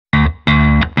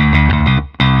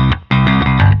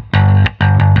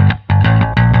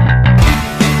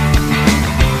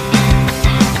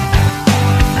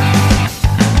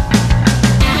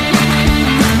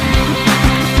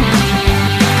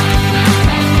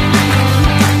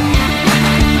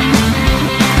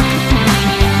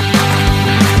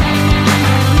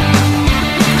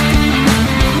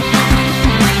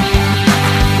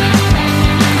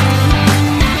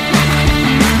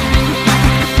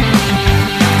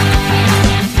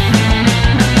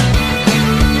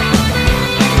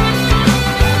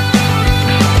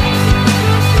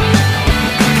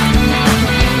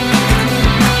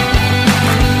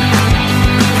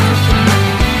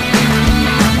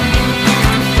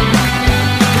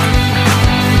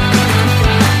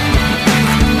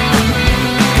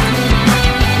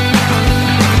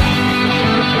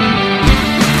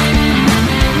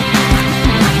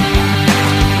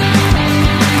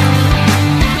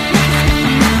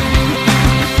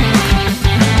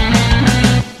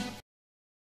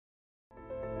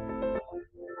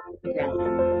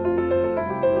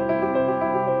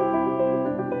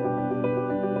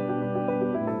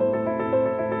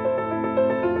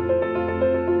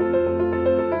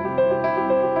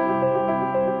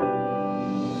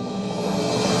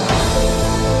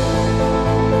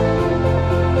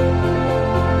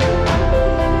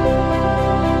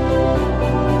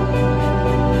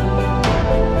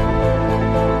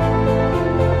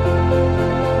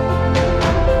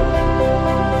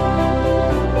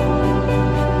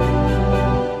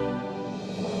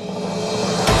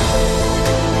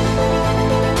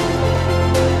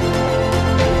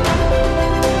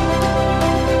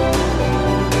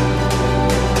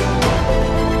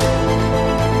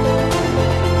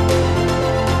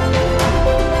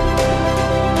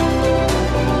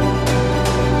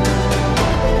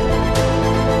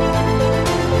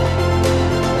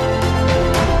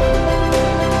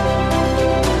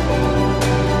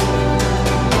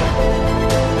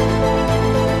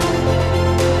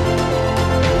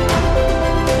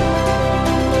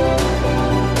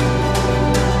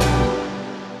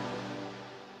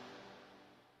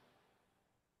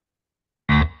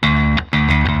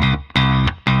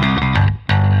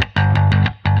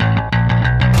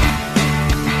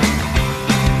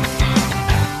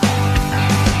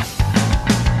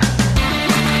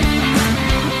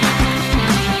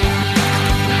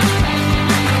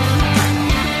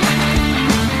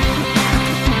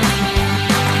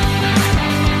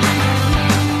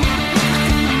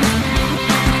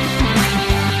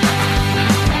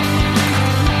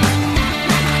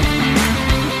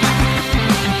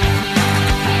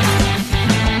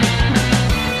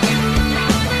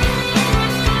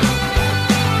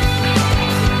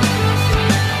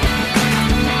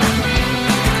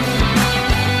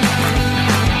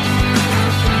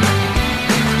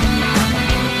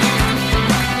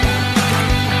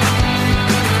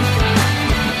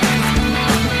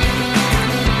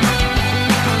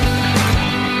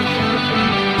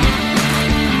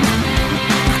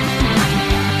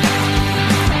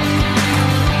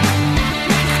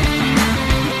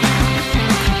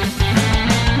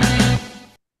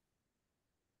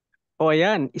O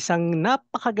ayan, isang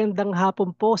napakagandang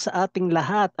hapon po sa ating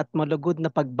lahat at malugod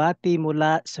na pagbati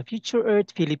mula sa Future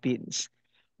Earth Philippines.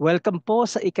 Welcome po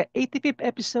sa ika-85th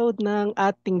episode ng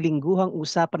ating lingguhang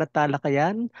usapan at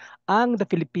talakayan, ang The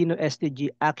Filipino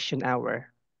SDG Action Hour.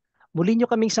 Muli nyo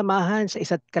kaming samahan sa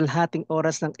isa't kalahating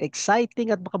oras ng exciting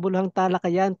at makabuluhang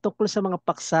talakayan tungkol sa mga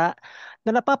paksa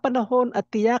na napapanahon at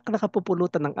tiyak na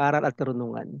kapupulutan ng aral at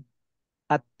karunungan.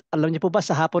 At alam niyo po ba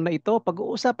sa hapon na ito,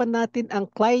 pag-uusapan natin ang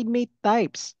climate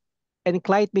types and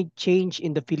climate change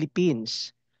in the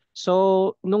Philippines.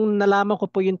 So, nung nalaman ko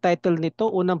po yung title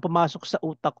nito, unang pumasok sa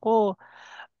utak ko,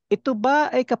 ito ba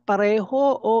ay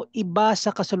kapareho o iba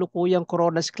sa kasalukuyang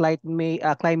Corona's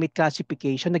climate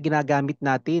classification na ginagamit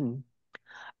natin?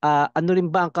 Ano rin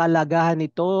ba ang kalagahan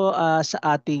nito sa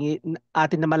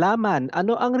atin na malaman?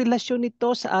 Ano ang relasyon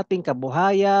nito sa ating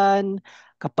kabuhayan,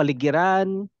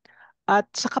 kapaligiran, at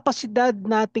sa kapasidad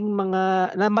nating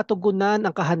mga na matugunan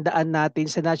ang kahandaan natin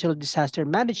sa natural disaster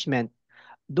management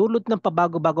dulot ng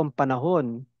pabago-bagong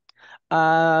panahon.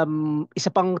 Isa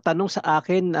pang tanong sa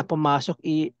akin na pumasok,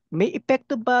 may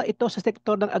epekto ba ito sa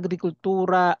sektor ng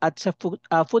agrikultura at sa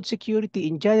food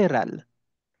security in general?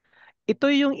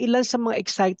 Ito yung ilan sa mga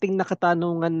exciting na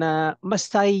katanungan na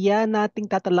masaya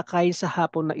nating tatalakayin sa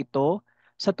hapon na ito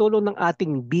sa tulong ng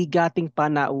ating bigating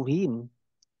panauhin.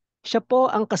 Siya po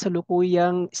ang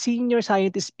kasalukuyang Senior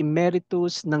Scientist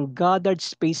Emeritus ng Goddard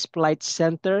Space Flight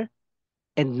Center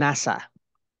and NASA.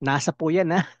 NASA po yan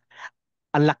ha,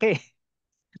 ang laki.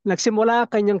 Nagsimula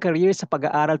ang kanyang career sa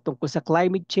pag-aaral tungkol sa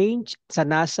climate change sa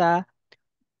NASA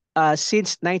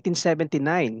since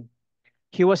 1979.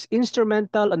 He was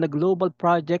instrumental on a global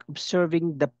project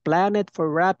observing the planet for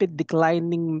rapid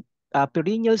declining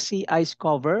perennial sea ice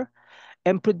cover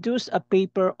and produced a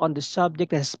paper on the subject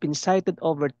that has been cited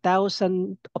over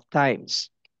thousands of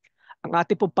times. Ang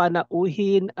ating pong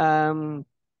panauhin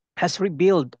has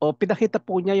revealed o pinakita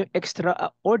po niya yung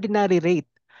extraordinary rate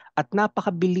at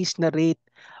napakabilis na rate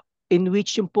in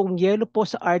which yung pong yelo po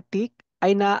sa Arctic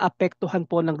ay naapektuhan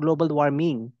po ng global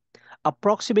warming.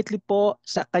 Approximately po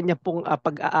sa kanya pong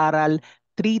pag-aaral,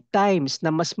 3 times na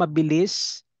mas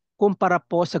mabilis kumpara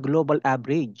po sa global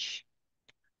average.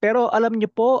 Pero alam niyo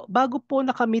po, bago po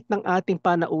nakamit ng ating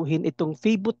panauhin itong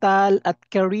pivotal at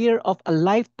career of a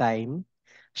lifetime,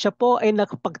 siya po ay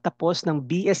nakapagtapos ng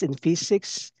BS in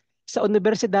Physics sa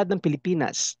Universidad ng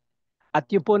Pilipinas. At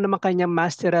yun po naman kanyang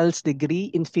master's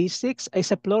degree in physics ay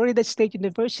sa Florida State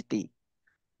University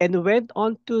and went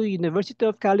on to University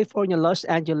of California, Los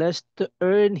Angeles to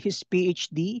earn his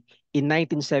PhD in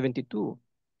 1972.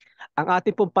 Ang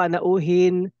ating pong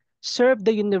panauhin served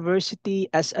the university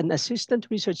as an assistant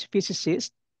research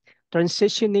physicist,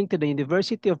 transitioning to the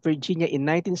University of Virginia in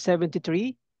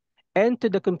 1973 and to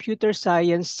the Computer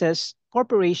Sciences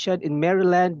Corporation in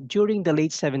Maryland during the late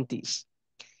 70s.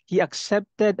 He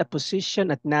accepted a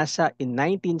position at NASA in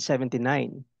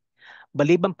 1979.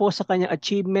 Baliban po sa kanyang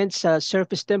achievements sa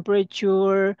surface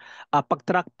temperature,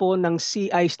 pag-track po ng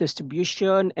sea ice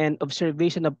distribution and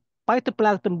observation of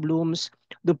phytoplankton blooms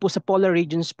doon po sa polar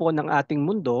regions po ng ating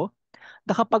mundo,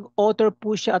 nakapag-author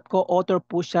po siya at co-author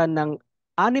po siya ng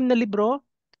 6 na libro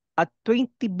at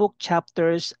 20 book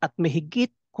chapters at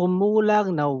mahigit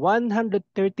kumulang na 130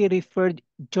 referred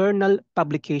journal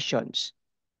publications.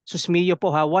 Susmiyo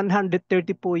po ha, 130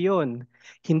 po yun.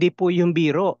 Hindi po yung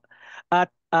biro.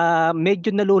 At medyo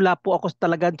nalula po ako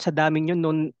talaga sa daming yun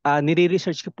nung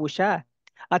nire-research ko po siya.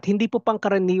 At hindi po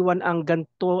pangkaraniwan ang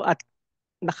ganito at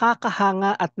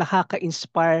nakakahanga at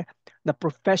nakaka-inspire na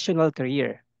professional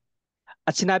career.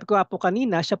 At sinabi ko nga po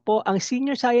kanina, siya po ang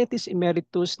Senior Scientist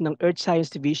Emeritus ng Earth Science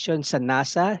Division sa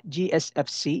NASA,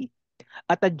 GSFC,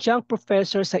 at Adjunct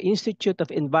Professor sa Institute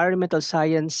of Environmental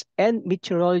Science and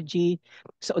Meteorology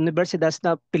sa Universidad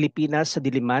ng Pilipinas sa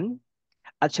Diliman.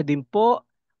 At siya din po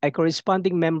ay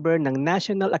corresponding member ng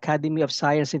National Academy of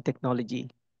Science and Technology.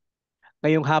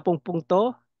 Ngayong hapong pong to,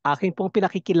 aking pong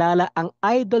pinakikilala ang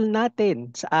idol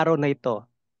natin sa araw na ito,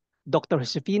 Dr.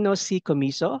 Josefino C.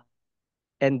 Comiso.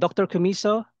 And Dr.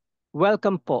 Comiso,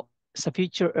 welcome po sa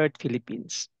Future Earth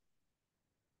Philippines.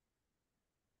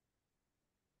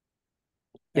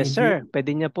 Yes, Thank sir. you. Pwede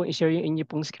niya pong i-share yung inyo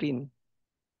pong screen.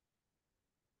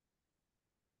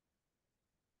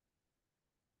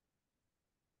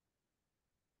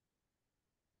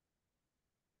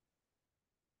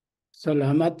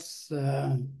 Salamat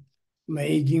sa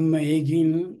maiging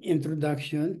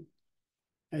introduction.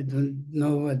 I don't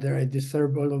know whether I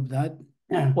deserve all of that.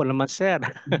 Po naman, sir.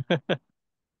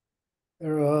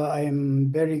 Pero I'm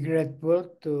very grateful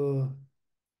to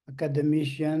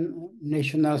academician,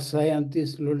 national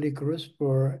scientist Luli Cruz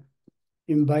for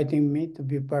inviting me to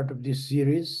be part of this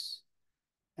series.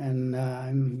 and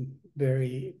I'm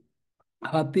very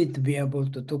happy to be able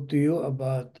to talk to you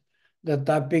about the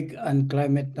topic on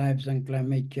climate types and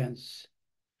climate change.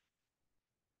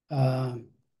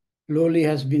 Loli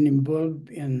has been involved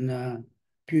in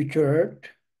Future Earth.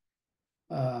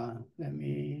 Let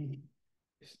me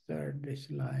start the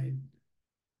slide.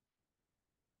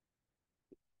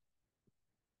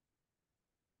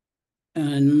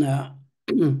 And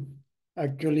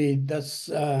actually, that's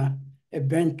a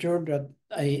venture that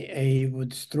I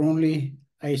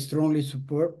strongly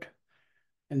support.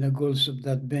 And the goals of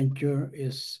that venture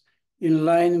is in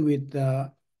line with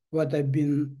what I've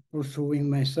been pursuing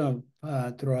myself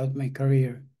throughout my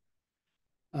career.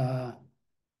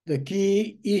 The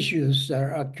key issues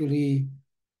are actually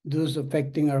those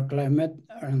affecting our climate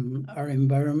and our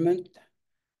environment.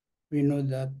 We know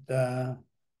that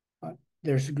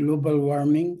there's global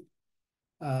warming,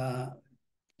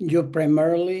 due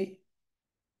primarily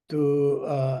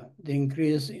to the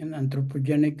increase in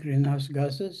anthropogenic greenhouse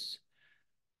gases.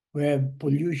 We have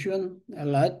pollution a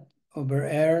lot over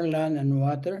air, land, and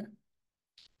water.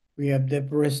 We have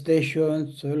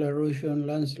deforestation, soil erosion,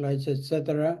 landslides,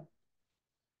 etc.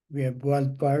 We have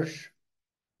wildfires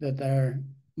that are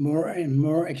more and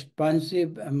more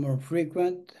expansive and more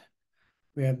frequent.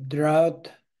 We have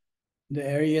drought. The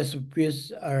areas of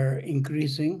peace are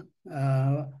increasing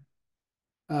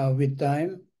with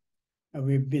time.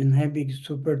 We've been having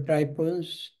super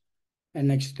typhoons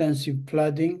and extensive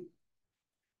flooding.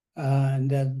 And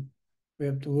then we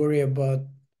have to worry about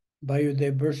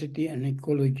biodiversity and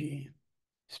ecology,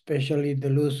 especially the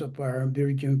loss of our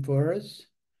virgin forests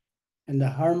and the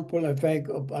harmful effect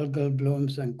of algal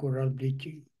blooms and coral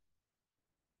bleaching.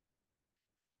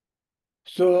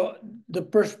 So the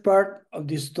first part of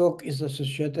this talk is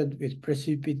associated with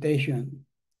precipitation.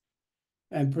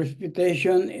 And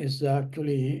precipitation is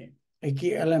actually a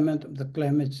key element of the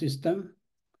climate system.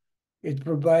 It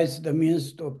provides the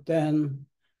means to obtain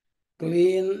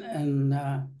clean and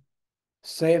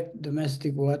safe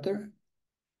domestic water.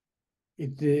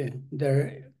 It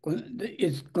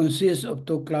consists of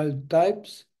two cloud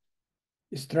types: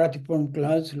 stratiform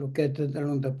clouds located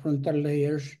along the frontal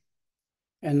layers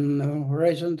and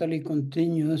horizontally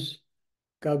continuous,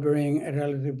 covering a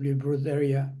relatively broad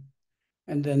area.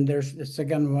 And then there's the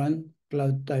second one,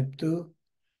 cloud type 2,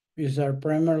 which are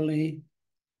primarily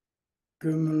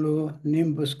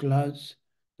cumulonimbus clouds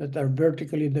that are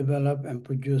vertically developed and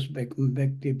produced by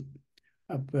convective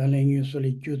upwelling,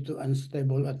 usually due to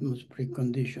unstable atmospheric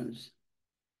conditions.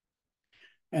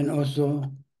 And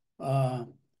also,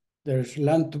 there's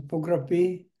land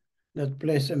topography that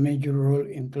plays a major role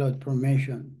in cloud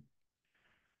formation.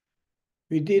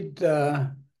 We did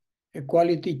a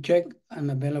quality check on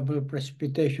available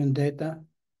precipitation data,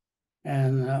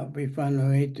 and we found a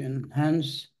way to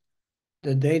enhance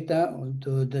the data,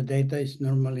 although the data is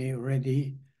normally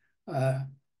already a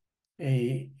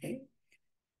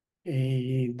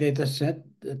data set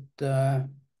that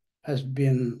has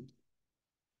been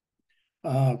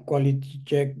quality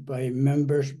checked by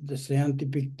members of the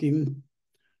scientific team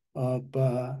of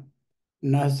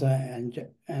NASA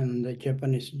and the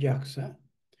Japanese JAXA.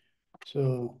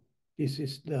 So this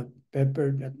is the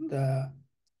paper that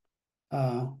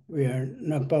we are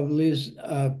not published.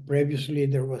 Previously,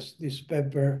 there was this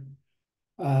paper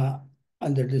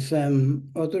under the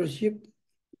same authorship,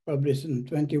 published in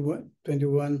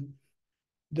 2021,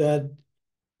 that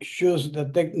shows the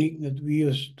technique that we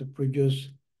use to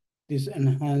produce this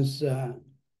enhanced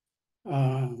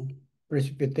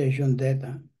precipitation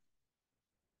data.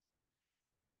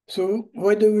 So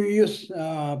why do we use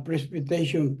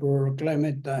precipitation for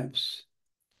climate types?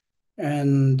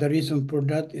 And the reason for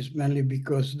that is mainly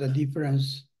because the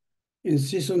difference in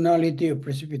seasonality of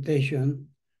precipitation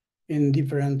in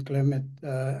different climate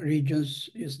regions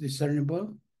is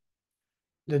discernible.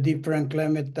 The different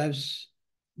climate types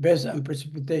based on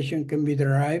precipitation can be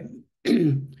derived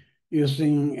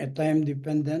using a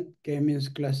time-dependent K-means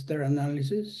cluster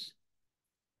analysis.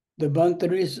 The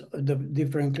boundaries of the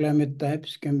different climate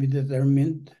types can be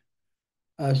determined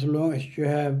as long as you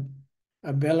have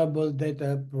available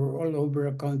data for all over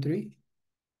a country.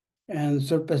 And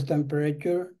surface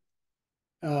temperature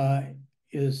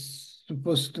is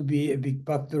supposed to be a big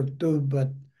factor too,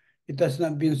 but it has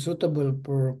not been suitable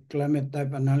for climate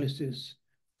type analysis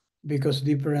because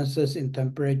differences in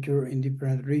temperature in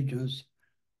different regions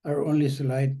are only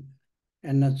slight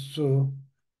and not so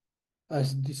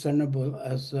as discernible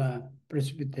as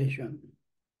precipitation.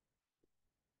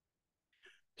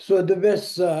 So the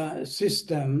best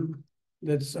system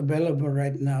that's available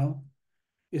right now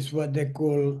is what they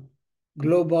call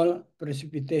Global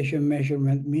Precipitation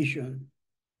Measurement Mission.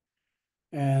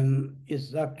 and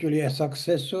is actually a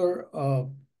successor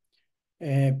of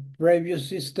a previous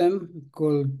system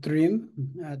called TRIM,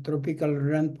 Tropical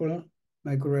Rainfall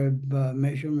Microwave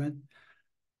Measurement.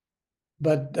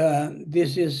 But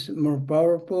this is more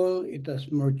powerful, it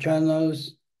has more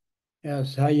channels, it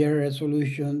has higher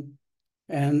resolution,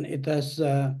 and it has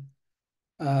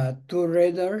two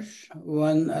radars,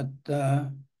 one at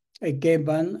a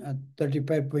K-band at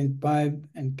 35.5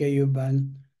 and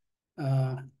KU-band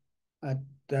at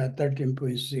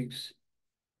 13.6.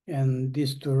 And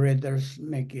these two radars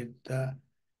make it a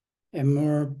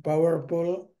more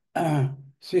powerful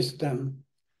system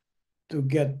to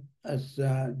get as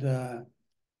the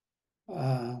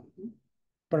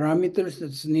parameters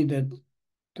that's needed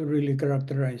to really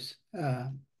characterize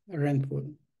rainfall.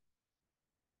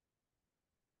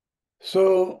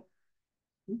 So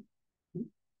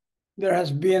there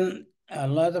has been a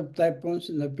lot of typhoons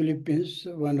in the Philippines.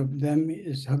 One of them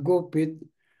is Hagupit.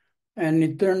 And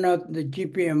it turned out the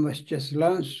GPM was just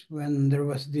launched when there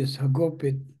was this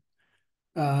Hagupit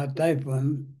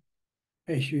typhoon,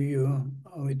 HUU,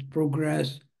 it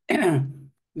progressed.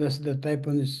 Thus the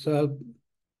typhoon itself,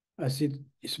 as it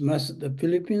smashed the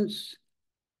Philippines.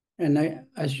 And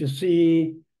as you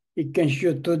see, it can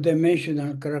show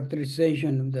two-dimensional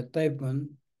characterization of the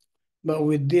typhoon. But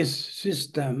with this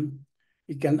system,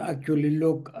 it can actually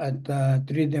look at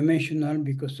three-dimensional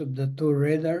because of the two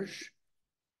radars.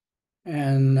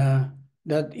 And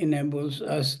that enables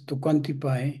us to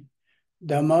quantify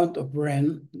the amount of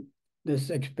rain that's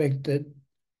expected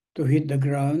to hit the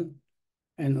ground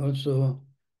and also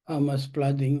how much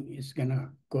flooding is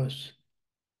gonna cause.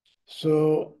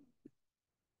 So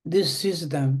this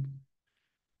system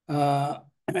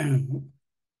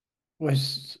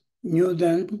was new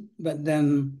then, but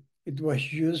then it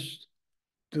was used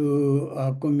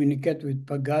to communicate with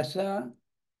Pagasa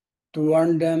to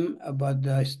warn them about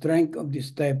the strength of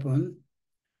this typhoon.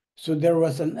 So there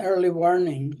was an early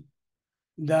warning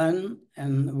done,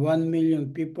 and 1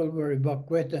 million people were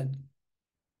evacuated.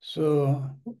 So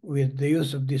with the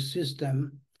use of this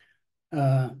system,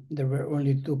 there were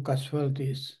only 2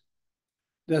 casualties.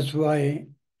 That's why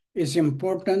it's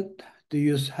important to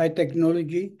use high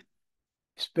technology,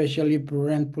 especially for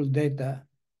rainfall data,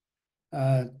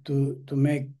 to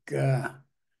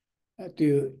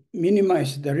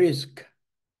minimize the risk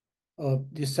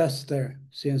of disaster,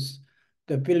 since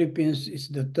the Philippines is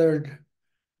the 3rd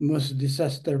most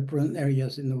disaster-prone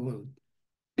areas in the world.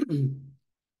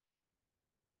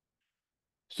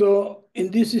 So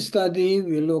in this study,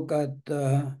 we look at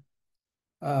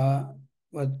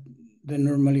what they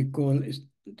normally call is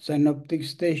synoptic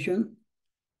station.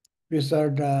 These are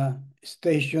the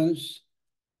stations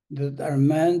that are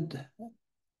manned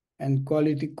and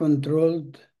quality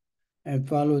controlled and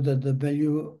follow the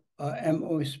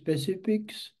WMO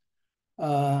specifics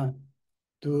to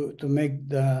make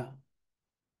the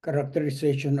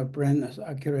characterization of rain as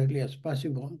accurately as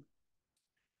possible.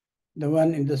 The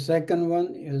one in the second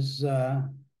one is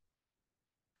the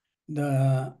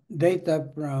data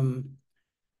from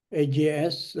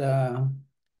AGS,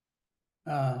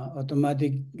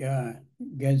 automatic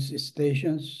gauge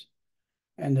stations,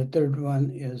 and the third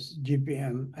one is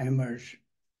GPM emerge.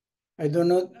 I don't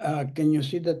know, can you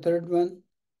see the third one?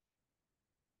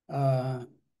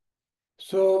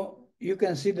 So you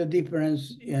can see the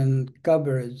difference in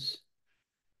coverage.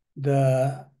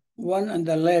 The one on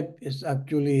the left is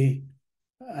actually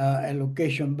a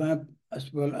location map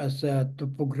as well as a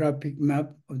topographic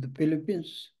map of the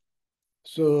Philippines.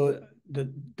 So the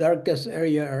darkest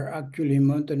area are actually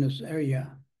mountainous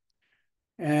area.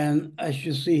 And as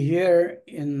you see here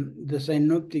in the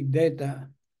synoptic data,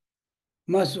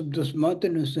 most of those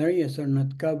mountainous areas are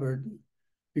not covered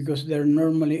because they're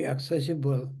normally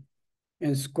accessible,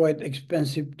 and it's quite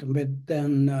expensive to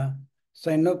maintain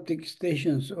synoptic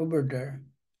stations over there.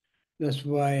 That's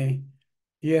why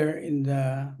here in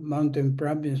the mountain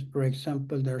province, for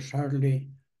example, there's hardly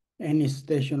any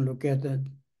station located.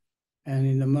 And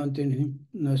in the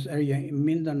mountainous area in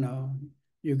Mindanao,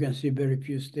 you can see very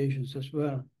few stations as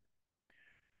well.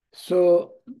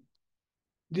 So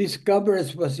this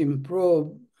coverage was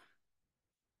improved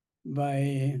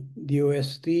by the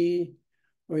OST.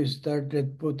 We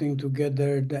started putting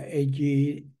together the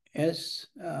AGS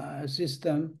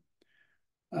system.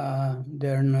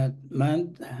 They're not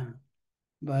manned,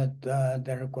 but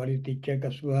they're a quality check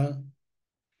as well.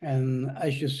 And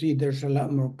as you see, there's a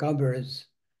lot more coverage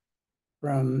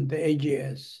from the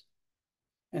AGS.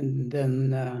 And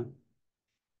then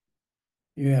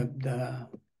you have the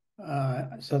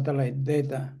satellite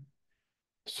data.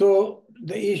 So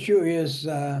the issue is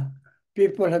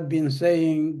people have been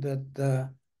saying that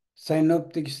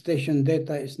synoptic station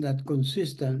data is not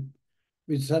consistent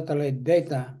with satellite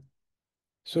data.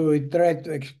 So we tried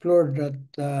to explore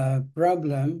that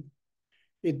problem.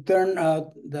 It turned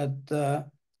out that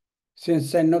since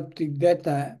synoptic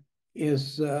data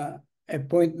is a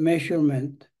point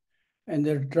measurement, and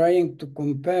they're trying to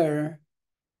compare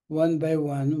one by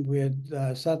one with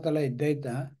satellite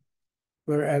data,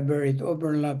 wherever it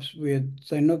overlaps with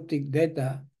synoptic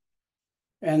data,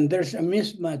 and there's a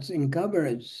mismatch in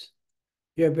coverage.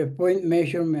 You have a point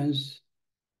measurements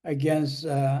against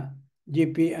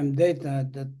GPM data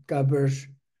that covers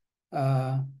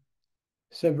uh,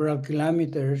 several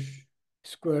kilometers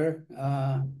square.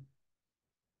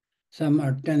 Some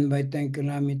are 10 by 10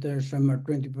 kilometers, some are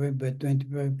 25 by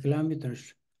 25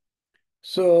 kilometers.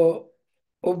 So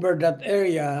over that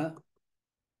area,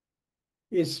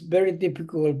 it's very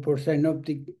difficult for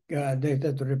synoptic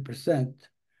data to represent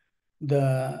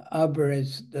the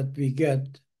average that we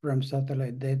get from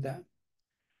satellite data.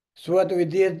 So what we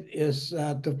did is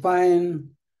to find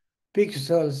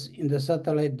pixels in the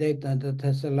satellite data that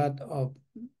has a lot of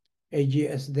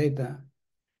AGS data.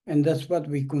 And that's what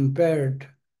we compared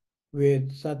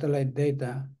with satellite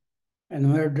data.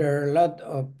 And where there are a lot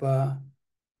of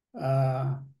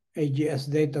AGS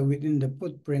data within the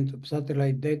footprint of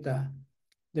satellite data,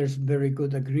 there's very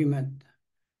good agreement.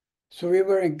 So we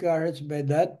were encouraged by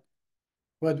that.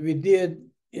 What we did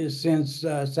is, since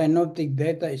synoptic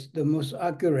data is the most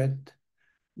accurate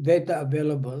data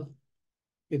available,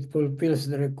 it fulfills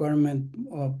the requirement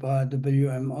of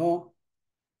WMO,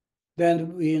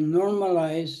 then we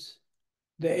normalize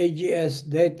the AGS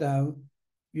data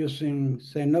using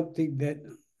synoptic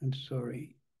data. I'm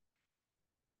sorry.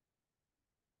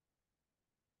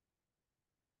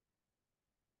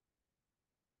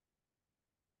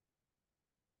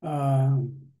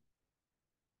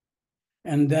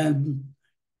 And then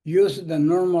use the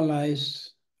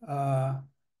normalized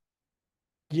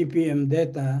GPM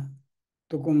data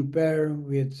to compare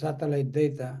with satellite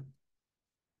data.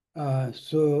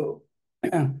 So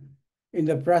in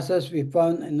the process, we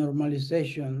found a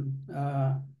normalization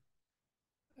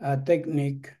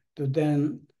technique to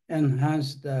then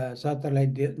enhance the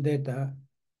satellite data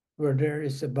where there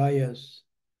is a bias.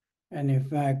 And in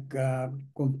fact,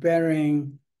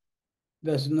 comparing,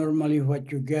 that's normally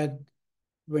what you get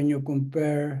when you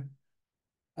compare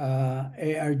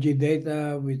ARG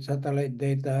data with satellite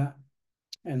data.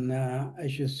 And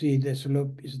as you see, the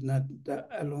slope is not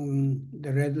along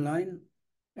the red line,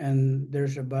 and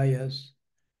there's a bias.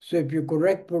 So if you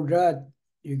correct for that,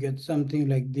 you get something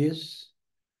like this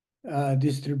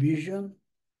distribution,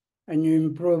 and you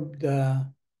improve the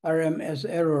RMS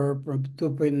error from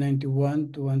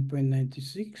 2.91 to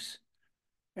 1.96,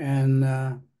 and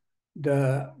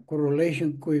the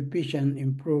correlation coefficient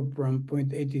improved from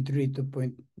 0.83 to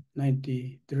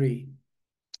 0.93.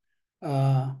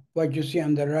 What you see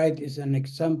on the right is an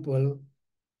example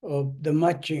of the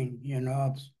matching,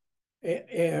 of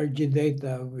ARG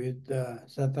data with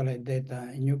satellite data,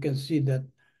 and you can see that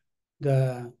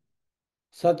the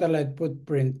satellite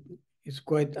footprint is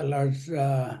quite a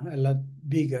lot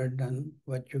bigger than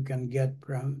what you can get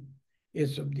from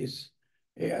each of these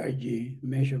ARG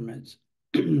measurements.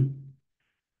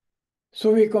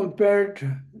 So we compared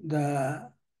the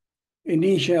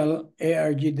initial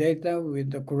ARG data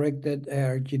with the corrected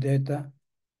ARG data.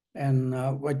 And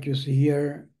what you see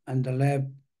here on the left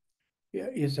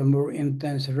is a more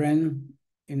intense rain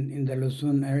in the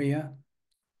Luzon area.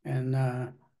 And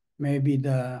maybe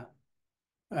the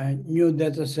new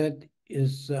data set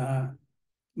is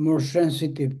more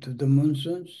sensitive to the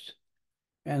monsoons.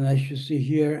 And as you see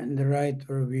here on the right,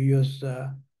 where we use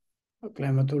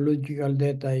climatological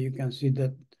data, you can see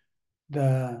that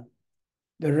the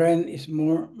rain is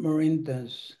more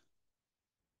intense.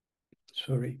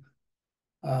 Sorry,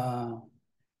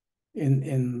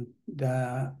 in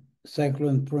the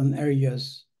cyclone-prone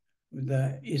areas of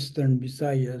the eastern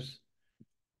Visayas.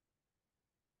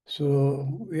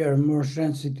 So we are more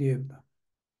sensitive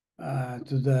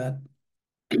to that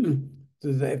to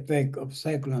the effect of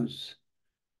cyclones.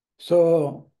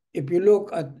 So if you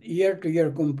look at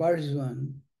year-to-year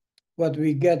comparison, what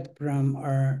we get from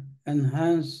our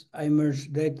enhanced IMERS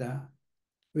data,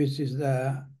 which is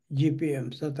the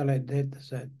GPM satellite data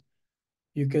set,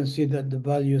 you can see that the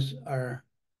values are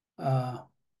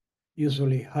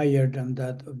usually higher than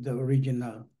that of the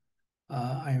original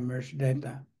IMERS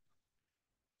data.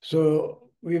 So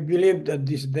we believe that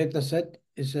this data set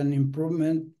is an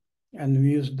improvement, and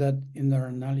we use that in our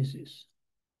analysis.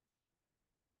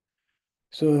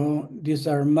 So these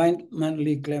are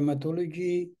monthly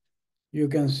climatology. You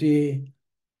can see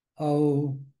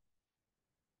how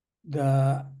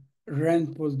the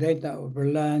rainfall data over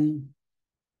land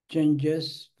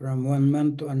changes from one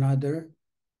month to another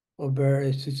over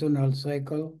a seasonal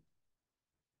cycle.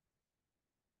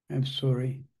 I'm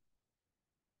sorry.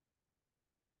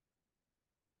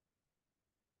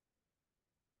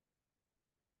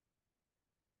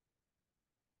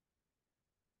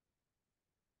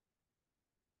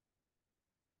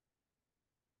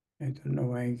 I don't know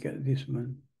why I got this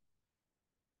one.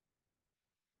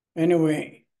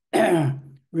 Anyway,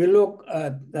 we look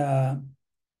at the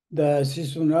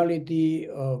seasonality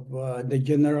of the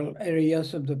general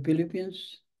areas of the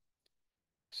Philippines,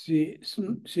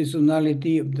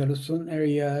 seasonality of the Luzon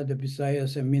area, the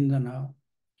Visayas, and Mindanao.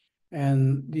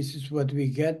 And this is what we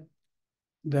get.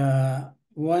 The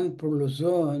one for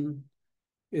Luzon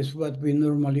is what we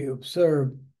normally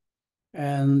observe.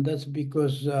 And that's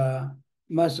because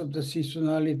most of the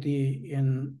seasonality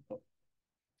in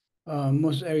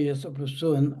most areas of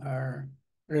Luzon are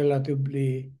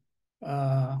relatively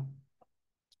uh,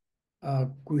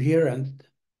 coherent,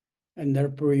 and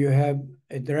therefore you have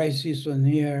a dry season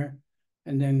here,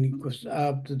 and then it goes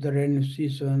up to the rainy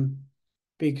season,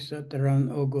 peaks at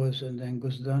around August, and then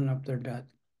goes down after that.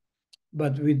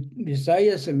 But with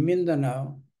Visayas and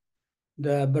Mindanao,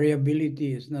 the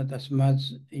variability is not as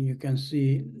much, and you can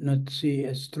not see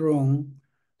a strong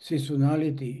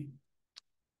seasonality.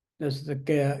 That's the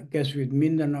case with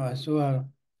Mindanao as well.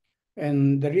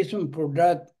 And the reason for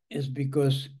that is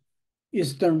because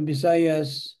Eastern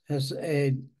Visayas has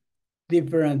a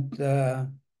different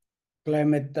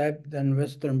climate type than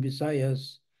Western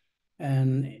Visayas.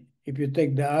 And if you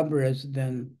take the average,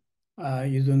 then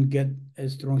you don't get a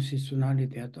strong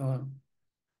seasonality at all.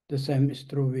 The same is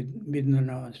true with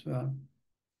Mindanao as well.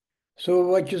 So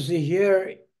what you see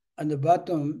here at the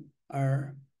bottom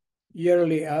are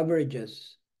yearly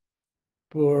averages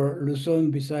for Luzon,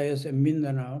 Visayas, and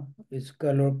Mindanao. It's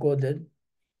color-coded.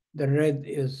 The red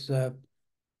is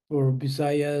for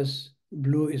Visayas,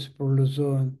 blue is for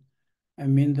Luzon,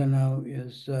 and Mindanao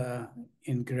is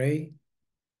in gray.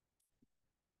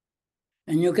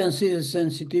 And you can see the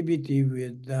sensitivity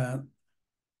with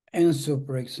ENSO,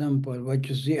 for example. What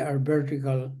you see are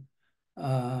vertical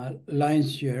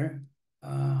lines here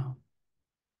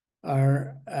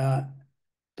are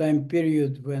time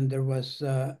period when there was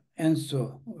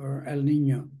ENSO or El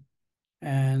Nino.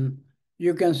 And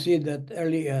you can see that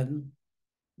early on,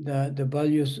 the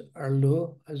values are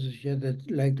low, associated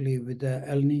likely with the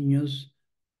El Ninos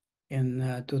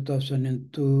in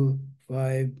 2002,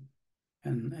 5,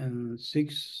 and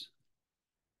 6.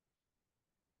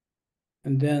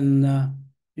 And then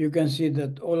you can see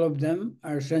that all of them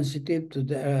are sensitive to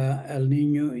the El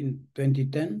Nino in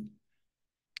 2010,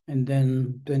 and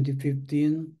then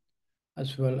 2015,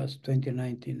 as well as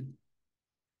 2019.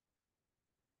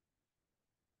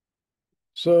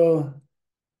 So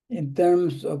in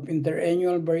terms of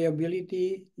interannual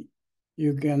variability,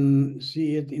 you can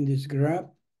see it in this graph.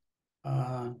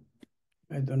 I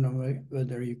don't know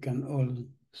whether you can all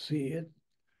see it,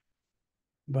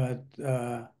 but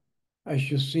as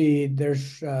you see,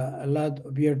 there's a lot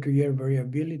of year-to-year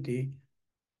variability.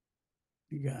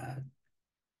 There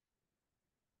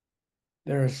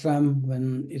are some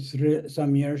when it's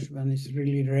some years when it's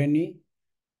really rainy,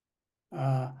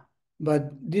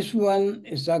 but this one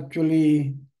is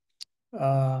actually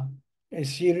a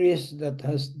series that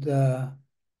has the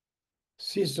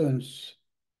seasons.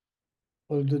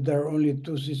 Although there are only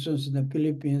 2 seasons in the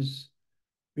Philippines,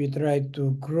 we try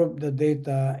to group the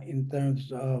data in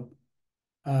terms of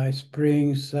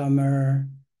spring, summer,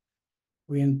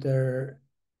 winter,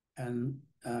 and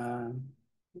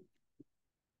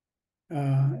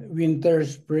winter,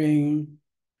 spring,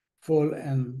 fall,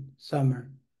 and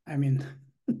summer. I mean,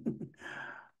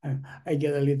 I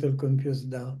get a little confused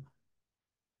now.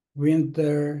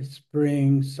 Winter,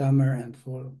 spring, summer, and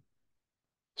fall.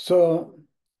 So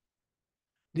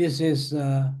this is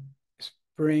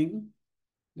spring,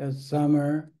 that's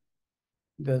summer,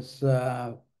 that's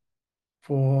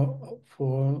fall.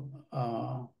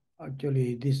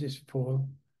 Actually, this is fall,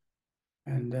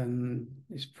 and then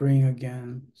spring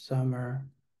again, summer,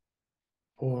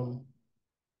 fall,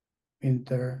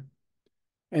 winter.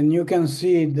 And you can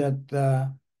see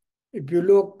that if you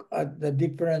look at the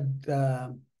different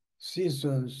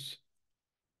seasons,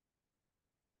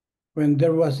 when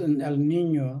there was an El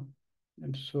Nino,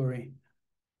 I'm sorry,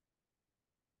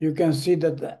 you can see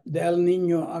that the El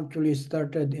Nino actually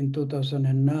started in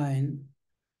 2009,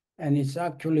 and it's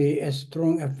actually a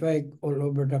strong effect all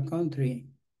over the country.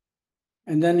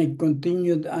 And then it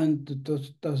continued on to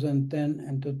 2010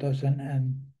 and 2000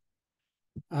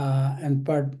 and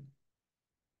part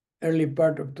early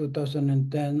part of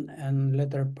 2010 and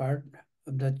latter part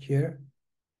of that year.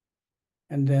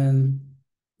 And then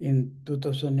in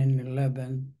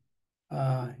 2011,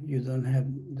 you don't have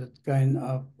that kind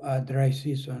of dry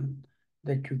season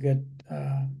that you get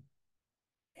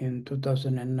in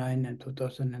 2009 and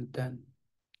 2010.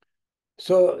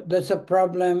 So that's a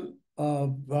problem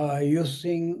of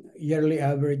using yearly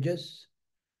averages,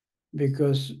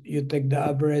 because you take the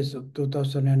average of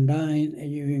 2009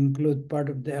 and you include part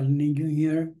of the El Nino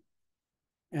year,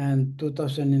 and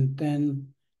 2010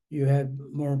 you have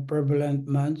more prevalent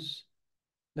months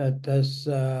that has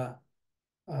uh,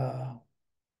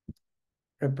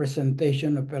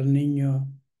 representation of El Nino,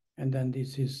 and then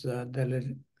this is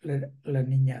the La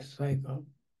Nina cycle.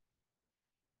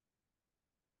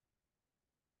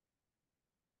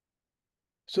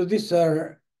 So these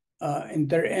are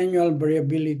interannual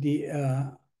variability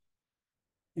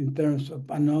in terms of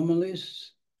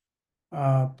anomalies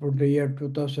for the year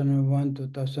 2001,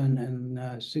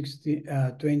 2016,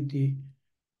 20,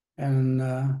 and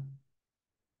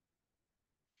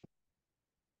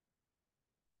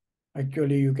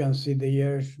actually you can see the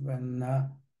years when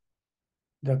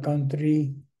the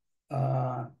country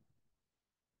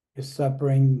is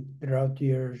suffering drought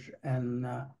years, and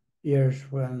years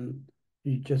when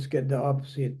you just get the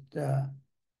opposite. The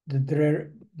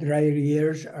dry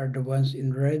years are the ones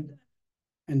in red,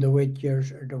 and the wet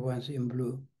years are the ones in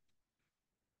blue.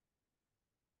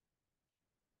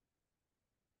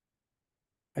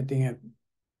 I think I've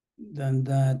done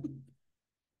that.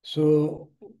 So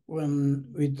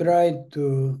when we try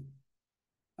to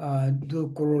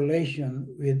do correlation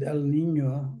with El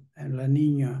Nino and La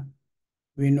Nina,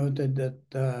 we noted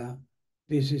that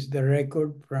this is the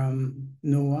record from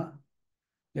NOAA.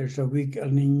 There's a weak El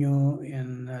Nino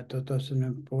in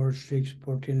 2004, 6,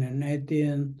 14, and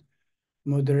 18,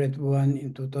 moderate one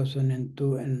in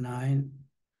 2002 and 9,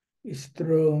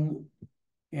 strong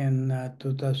in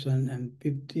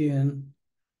 2015,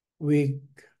 weak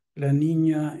La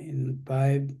Nina in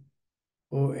 5,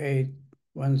 08,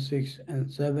 16, and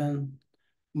 7,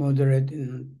 moderate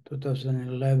in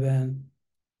 2011,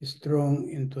 strong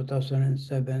in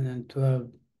 2007 and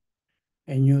 12,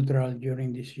 and neutral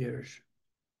during these years.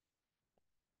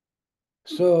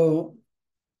 So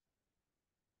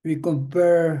we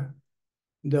compare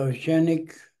the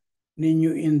oceanic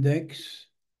Nino index,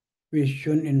 which is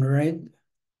shown in red,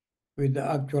 with the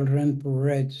actual rainfall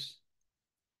rates.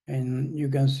 And you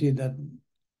can see that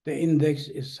the index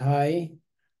is high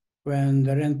when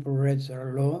the rainfall rates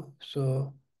are low,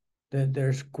 so that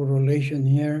there's correlation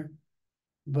here,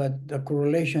 but the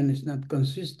correlation is not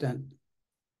consistent.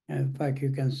 In fact, you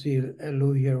can see a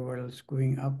low here while it's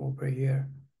going up over here.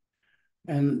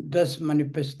 And that's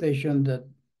manifestation that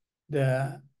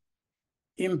the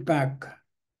impact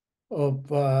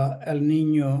of El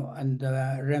Nino and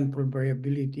the rainfall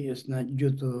variability is not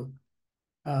due to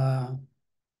El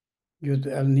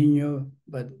Nino,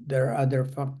 but there are other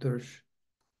factors.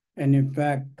 And in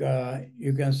fact,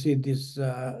 you can see this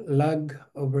lag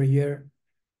over here.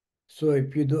 So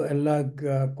if you do a lag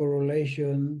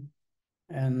correlation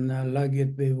and lag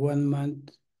it by 1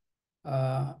 month,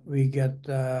 we get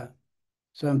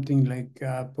something like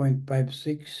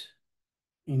 0.56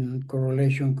 in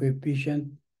correlation coefficient.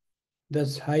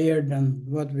 That's higher than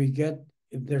what we get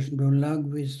if there's no lag,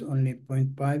 which is only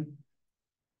 0.5.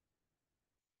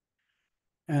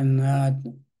 And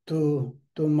 2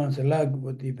 months lag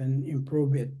would even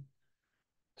improve it.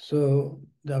 So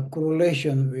the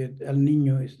correlation with El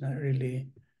Nino is not really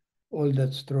all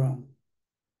that strong.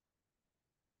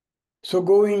 So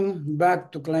going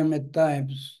back to climate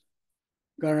types,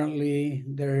 currently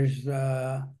there's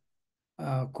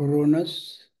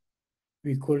coronas.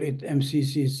 We call it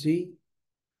MCCC.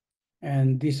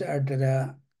 And these are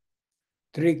the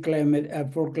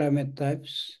four climate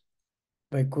types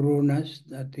by coronas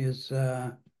that is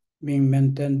being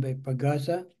maintained by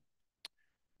Pagasa.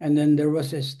 And then there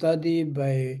was a study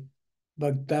by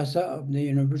Bagtasa of the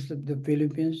University of the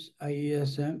Philippines,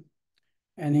 IESM,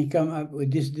 and he came up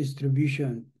with this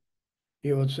distribution.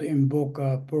 He also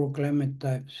invoked four climate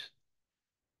types.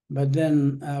 But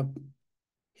then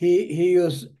he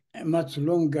used a much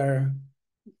longer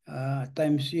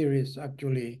time series,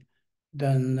 actually,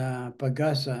 than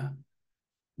Pagasa,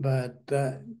 but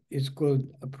it's called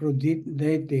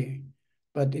Aphrodite,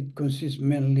 but it consists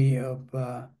mainly of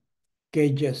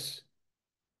cages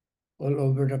all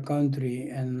over the country,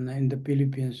 and in the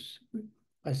Philippines,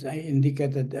 as I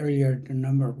indicated earlier, the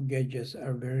number of gauges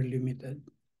are very limited.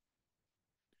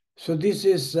 So this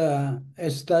is a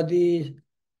study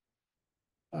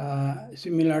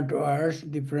similar to ours,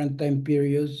 different time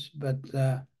periods, but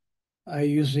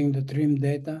using the trim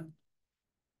data.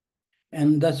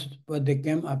 And that's what they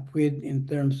came up with in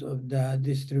terms of the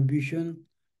distribution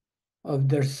of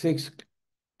their 6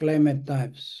 climate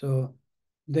types. So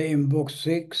they invoke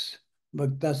 6,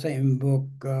 Bagtasa invoke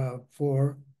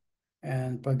 4,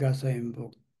 and Pagasa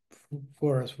invoke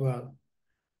 4 as well.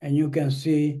 And you can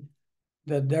see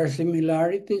that there are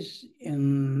similarities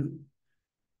in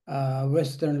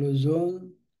Western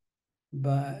Luzon,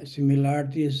 but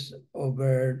similarities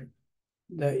over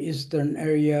the eastern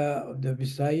area of the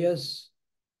Visayas,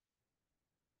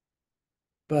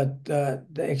 but the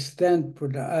extent for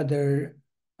the other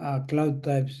cloud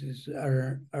types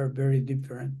are very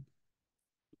different.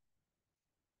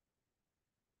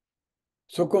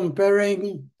 So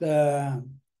comparing the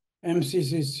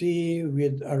MCCC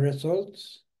with our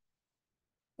results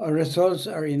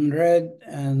are in red,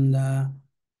 and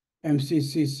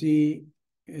MCCC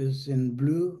is in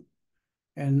blue.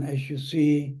 And as you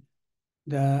see,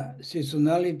 the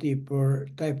seasonality for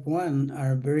type 1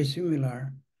 are very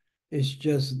similar. It's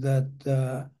just that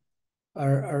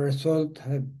our result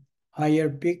have higher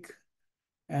peak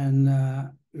and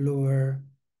lower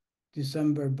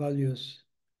December values.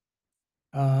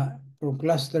 For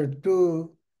cluster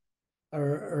 2,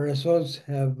 our results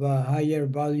have higher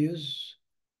values.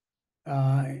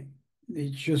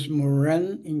 It shows more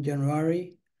rain in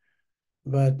January,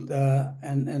 but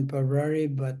and February,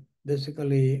 but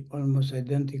basically almost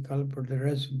identical for the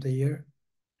rest of the year.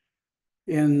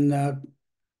 In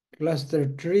cluster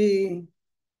 3,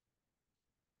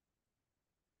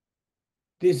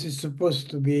 this is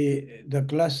supposed to be the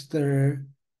cluster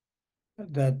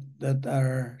that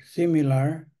are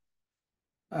similar,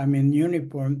 I mean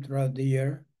uniform throughout the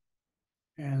year.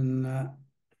 And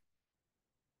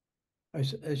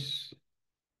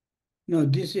no,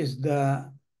 this is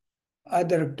the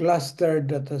other cluster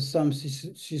that has some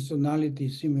seasonality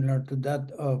similar to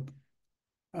that of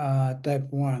type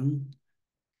 1.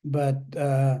 But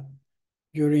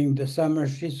during the summer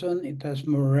season, it has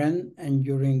more rain, and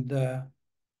during the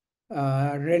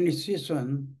rainy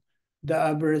season, the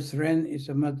average rain is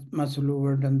much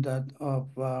lower than that of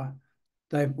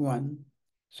type 1.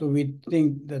 So we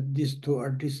think that these two are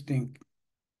distinct.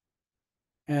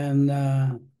 And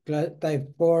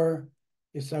type 4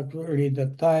 is actually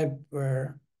the type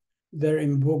where they're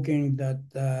invoking that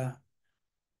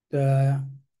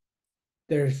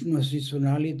there's no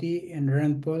seasonality in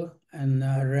rainfall, and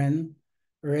rain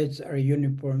rates are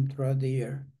uniform throughout the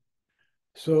year.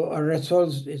 So our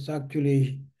results is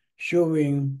actually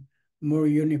showing more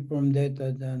uniform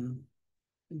data than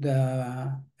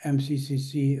the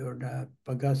MCCC or the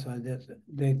Pagasa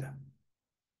data.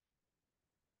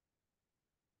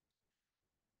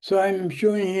 So I'm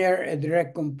showing here a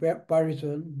direct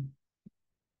comparison.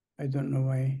 I don't know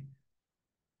why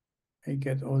I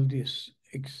get all this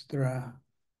extra.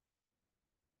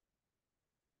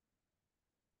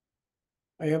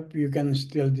 I hope you can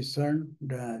still discern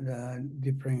the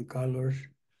different colors.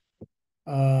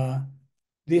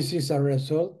 This is a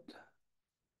result.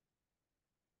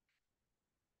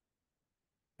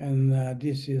 And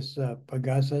this is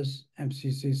Pagasa's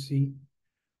MCCC.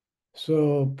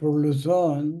 So for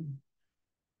Luzon,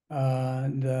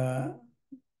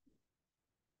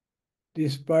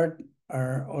 this part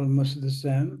are almost the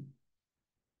same,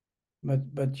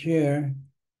 but here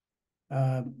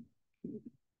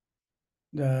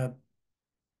the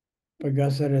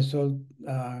Pagasa result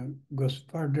goes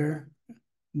further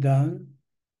down,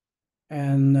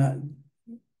 and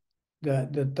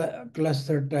the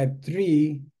cluster type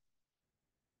 3.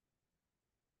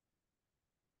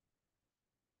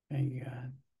 My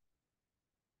God.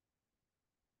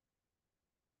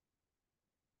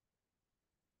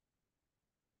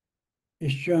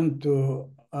 Is shown to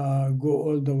go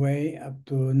all the way up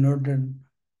to northern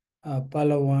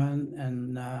Palawan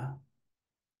and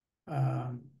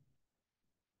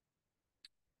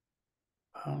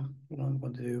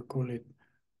what do you call it?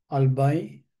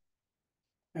 Albay.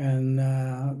 And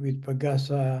with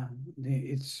Pagasa,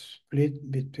 it's split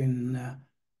between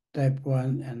type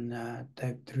 1 and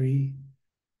type 3.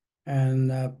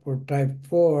 And for type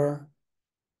 4,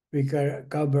 we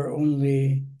cover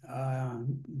only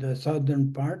the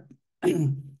southern part,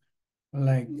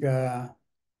 like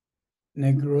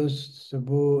Negros,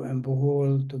 Cebu, and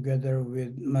Bohol, together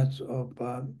with much of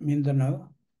Mindanao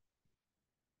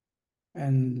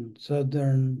and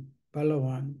southern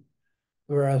Palawan,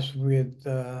 whereas with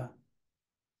the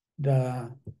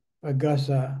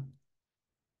Pagasa,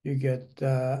 you get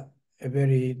a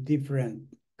very different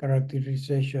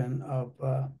characterization of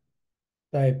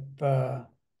type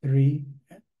 3.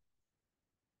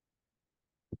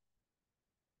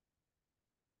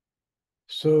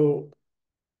 So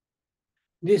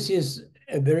this is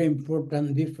a very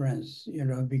important difference,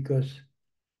 because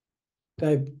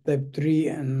type 3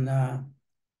 and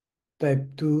type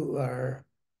 2 are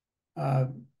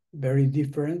very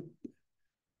different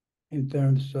in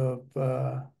terms of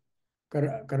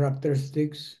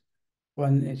characteristics.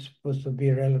 One is supposed to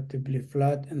be relatively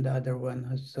flat, and the other one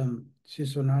has some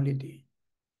seasonality.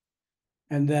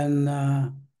 And then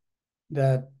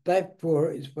the type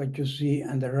 4 is what you see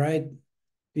on the right.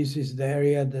 This is the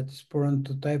area that's prone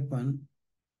to type 1.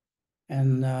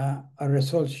 And our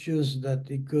results shows that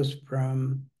it goes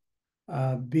from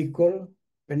Bicol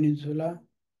Peninsula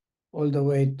all the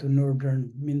way to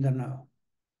northern Mindanao.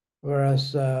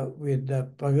 Whereas with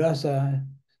the Pagasa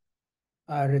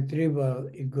retrieval,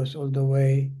 it goes all the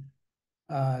way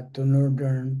to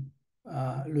northern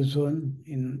Luzon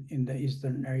in the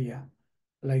eastern area,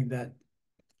 like that.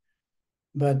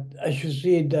 But as you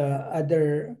see, the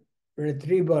other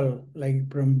retrieval, like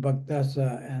from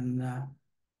Bagtasa and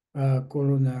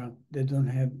Corona, they don't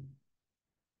have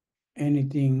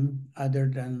anything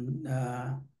other than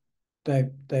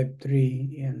type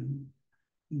 3 in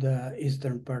the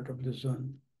eastern part of the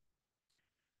zone.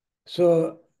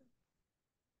 So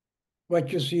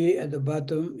what you see at the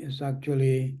bottom is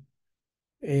actually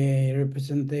a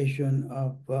representation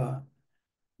of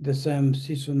the same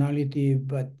seasonality,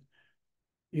 but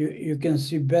you can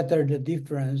see better the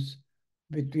difference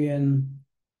between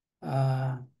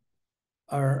uh,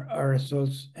 our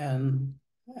results and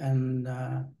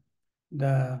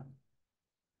the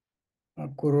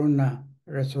corona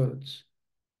results.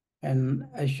 And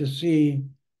as you see,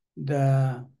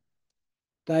 the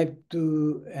type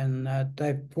 2 and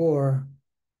type 4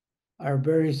 are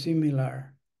very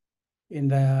similar in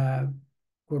the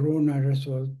corona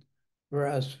result,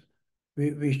 whereas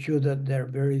we show that they're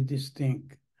very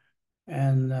distinct.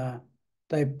 And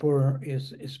type 4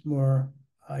 is more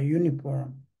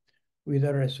uniform with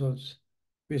the results,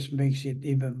 which makes it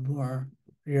even more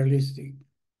realistic.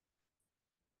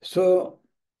 So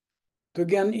to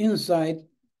gain insight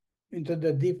into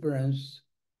the difference,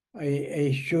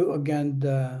 I show again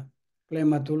the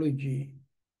climatology.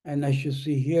 And as you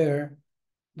see here,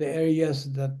 the areas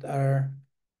that are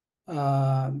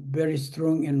very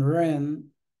strong in rain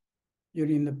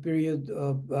during the period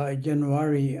of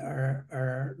January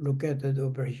are located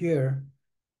over here.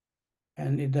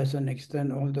 And it doesn't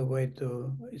extend all the way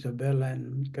to Isabela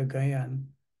and Cagayan.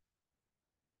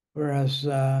 Whereas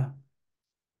the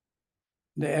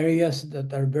areas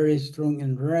that are very strong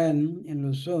in rain in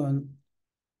Luzon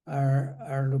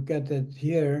are located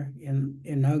here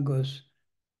in Hagos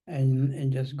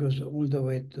and just goes all the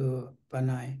way to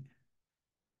Panay.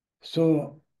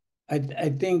 So I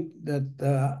think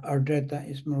that our data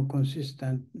is more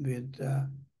consistent with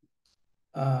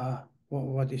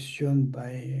what is shown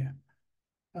by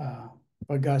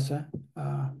Pagasa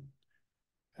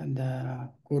and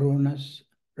Corona's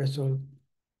result.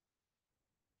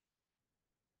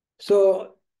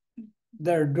 So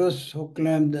there are those who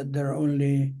claim that there are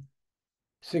only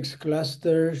 6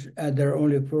 clusters, there are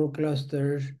only 4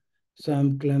 clusters.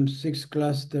 Some claim 6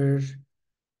 clusters.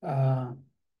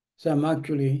 Some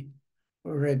actually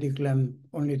already claim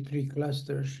only 3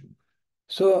 clusters.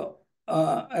 So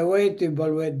a way to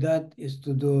evaluate that is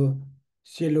to do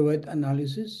silhouette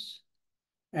analysis.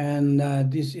 And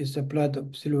this is a plot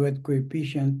of silhouette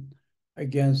coefficient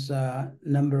against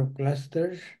number of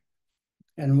clusters.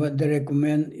 And what they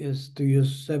recommend is to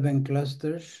use 7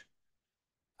 clusters.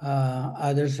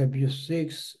 Others have used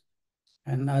 6,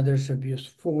 and others have used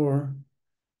 4.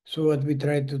 So what we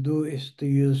try to do is to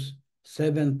use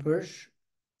 7 first,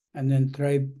 and then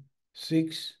try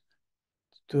 6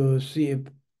 to see if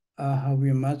how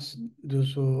we match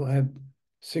those who have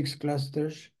 6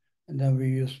 clusters, and then we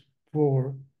use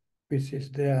 4, which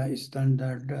is the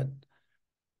standard that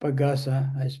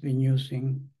Pagasa has been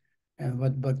using and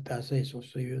what Bagtasa is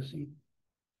also using.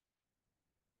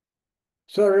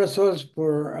 So results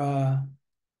for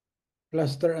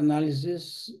cluster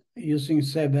analysis using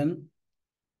 7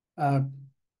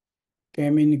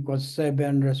 came in equals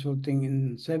 7, resulting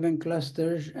in 7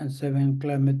 clusters and 7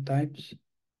 climate types.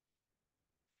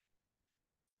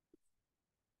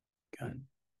 Good.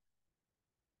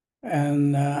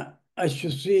 And as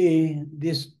you see,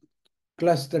 this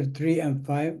cluster 3 and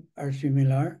 5 are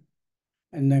similar,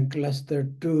 and then cluster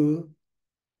 2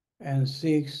 and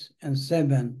 6 and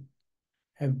 7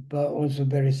 have also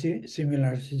very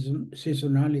similar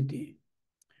seasonality.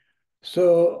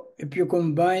 So if you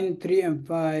combine 3 and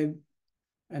 5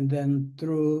 and then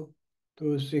through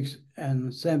 2, 6,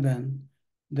 and 7,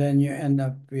 then you end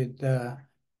up with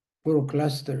 4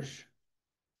 clusters.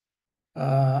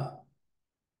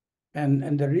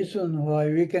 And the reason why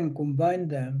we can combine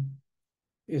them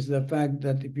is the fact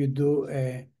that if you do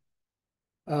a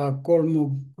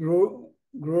Kolmogorov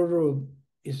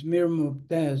smear move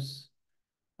test,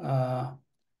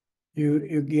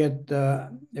 you get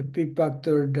a P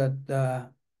factor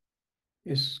that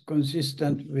is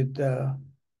consistent with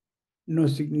no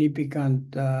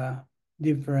significant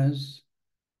difference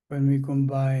when we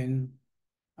combine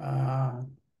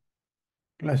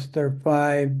cluster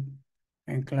 5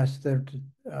 and cluster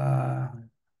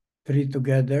 3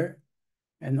 together,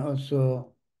 and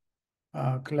also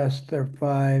cluster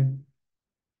 5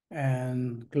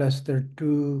 and cluster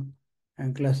 2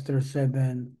 and cluster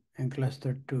 7 and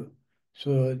cluster 2.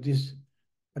 So these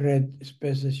red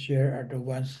spaces here are the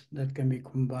ones that can be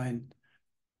combined.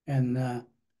 And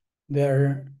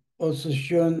they're also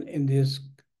shown in this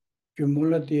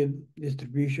cumulative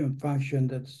distribution function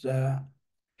that's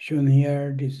shown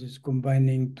here. This is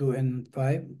combining 2 and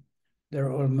 5.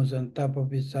 They're almost on top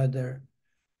of each other.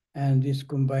 And this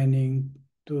combining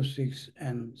 2, 6,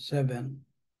 and 7.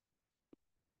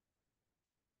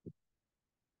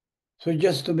 So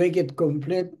just to make it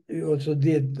complete, we also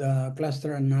did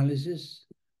cluster analysis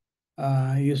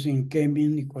using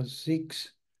K-mean equals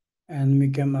 6, and we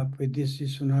came up with this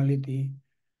seasonality.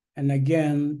 And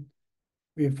again,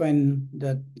 we find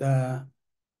that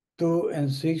 2 and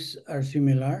 6 are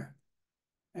similar,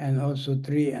 and also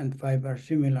 3 and 5 are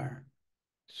similar.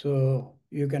 So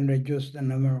you can reduce the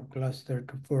number of clusters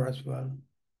to 4 as well.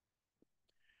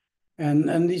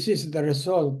 And this is the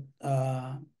result.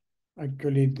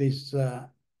 Actually, the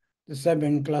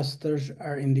 7 clusters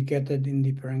are indicated in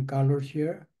different colors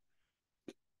here.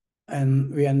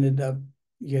 And we ended up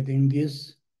getting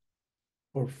this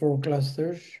for 4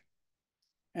 clusters.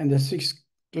 And the 6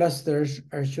 clusters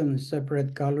are shown in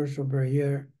separate colors over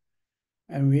here.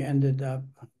 And we ended up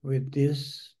with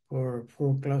this for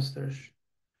 4 clusters.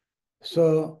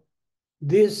 So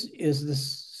this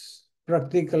is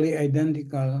practically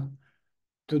identical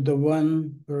to the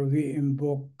one where we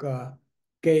invoke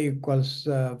K equals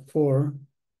 4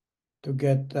 to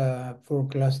get 4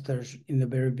 clusters in the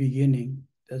very beginning.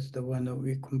 That's the one that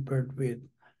we compared with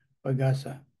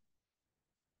Pagasa.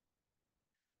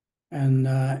 And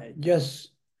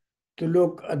just to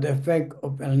look at the effect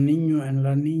of El Nino and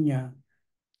La Nina,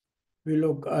 we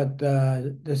look at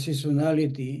the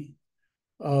seasonality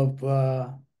of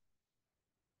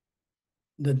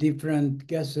the different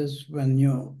cases when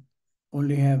you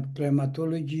only have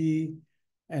climatology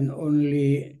and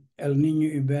only El Nino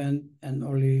event and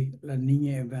only La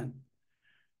Nina event.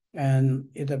 And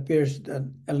it appears that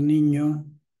El Nino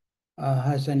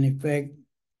has an effect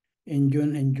in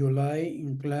June and July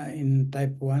in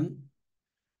type 1.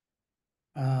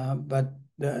 But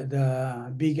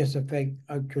the biggest effect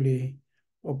actually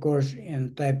occurs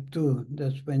in type 2.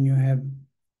 That's when you have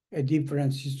a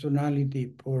different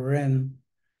seasonality for rain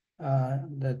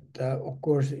that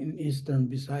occurs in eastern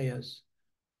Visayas.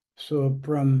 So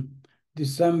from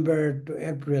December to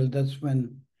April, that's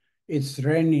when it's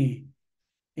rainy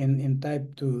in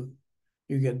type 2.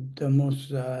 You get the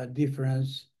most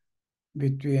difference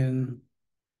between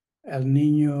El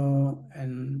Nino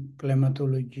and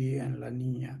climatology and La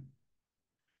Nina.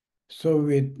 So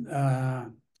with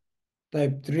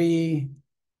type 3,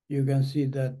 you can see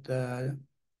that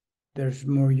there's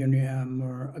more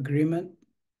agreement,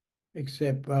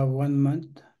 except 1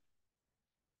 month.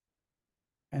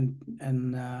 And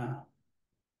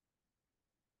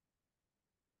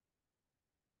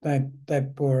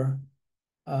type 4,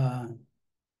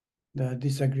 the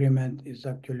disagreement is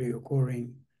actually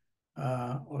occurring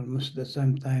almost the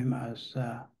same time as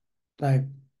type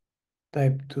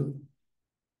 2.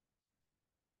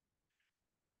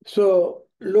 So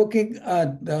looking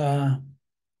at the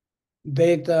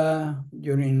data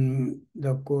during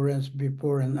the occurrence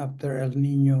before and after El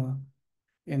Nino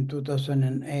in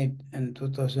 2008 and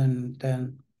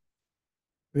 2010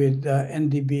 with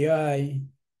NDBI,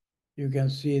 you can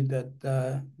see that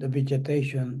the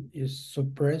vegetation is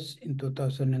suppressed in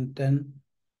 2010,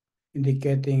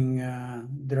 indicating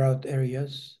drought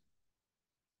areas.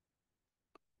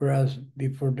 Whereas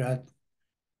before that,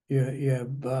 you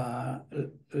have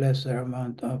lesser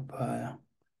amount of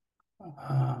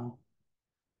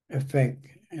effect,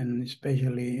 and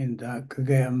especially in the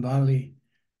Cagayan Valley,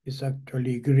 it's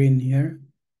actually green here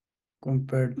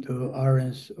compared to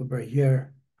orange over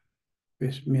here,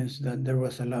 which means that there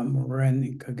was a lot more rain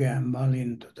in Cagayan Valley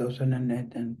in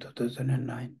 2008 and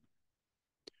 2009.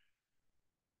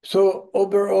 So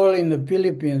overall in the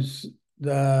Philippines,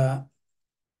 the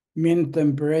mean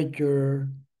temperature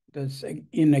that's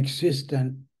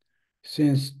inexistent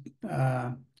since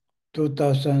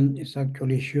 2000 is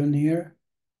actually shown here,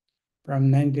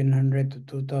 from 1900 to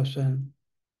 2000.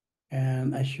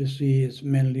 And as you see, it's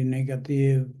mainly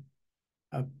negative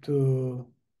up to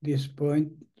this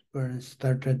point where it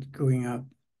started going up.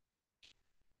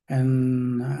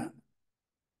 And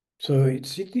so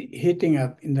it's hitting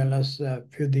up in the last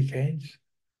few decades,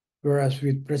 whereas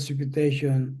with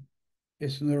precipitation,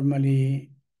 it's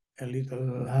normally a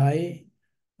little high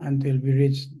until we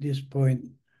reach this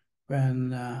point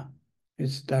when it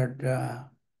start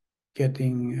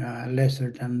getting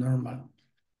lesser than normal.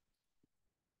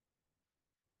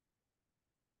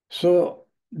 So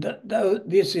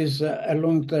this is a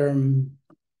long-term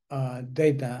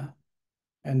data,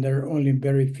 and there are only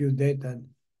very few data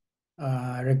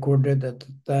recorded at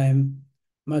the time.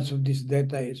 Much of this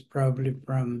data is probably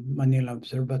from Manila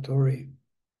Observatory.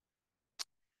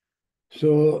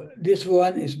 So this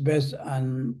one is based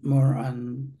on more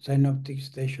on synoptic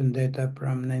station data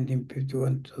from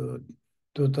 1951 to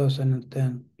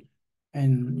 2010.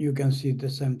 And you can see the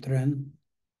same trend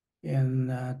in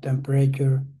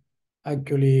temperature.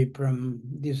 Actually, from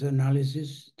this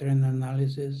analysis, trend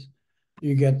analysis,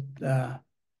 you get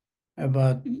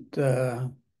about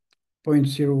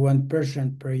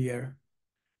 0.01% per year.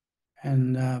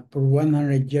 And for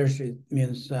 100 years, it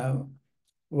means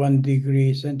 1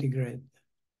 degree centigrade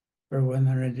per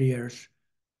 100 years,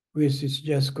 which is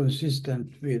just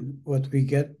consistent with what we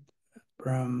get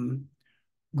from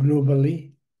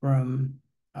globally from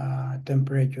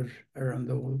temperatures around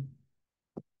the world.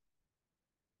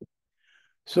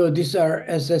 So these are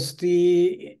SST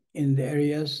in the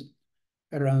areas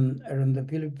around the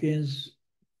Philippines.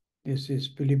 This is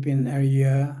Philippine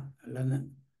area.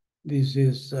 This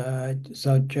is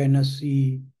South China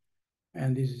Sea,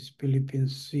 and this is Philippine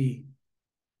Sea.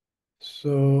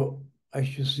 So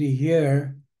as you see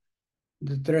here,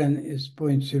 the trend is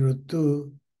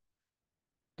 0.02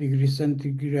 degrees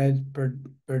centigrade per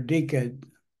decade.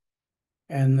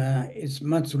 And it's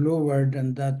much lower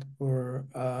than that for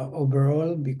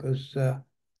overall, because the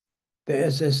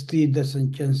SST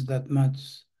doesn't change that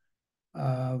much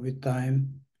with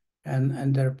time.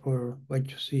 And therefore,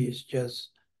 what you see is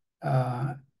just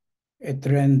a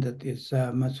trend that is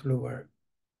much lower.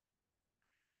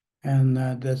 And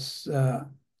that's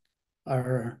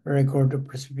our record of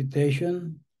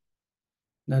precipitation,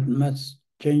 not much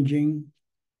changing.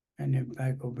 And in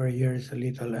fact, over here is a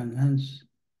little enhanced.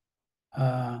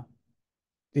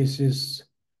 This is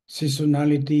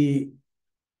seasonality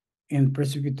in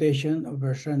precipitation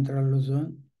over central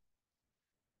Luzon.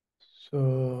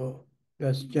 So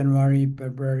that's January,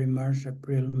 February, March,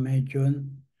 April, May,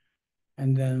 June.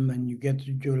 And then when you get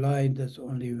to July, that's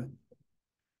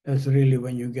really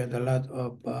when you get a lot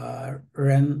of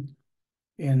rain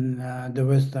in the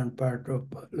western part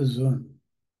of Luzon.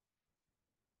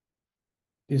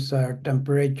 These are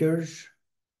temperatures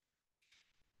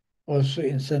also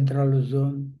in central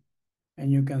Luzon. And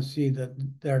you can see that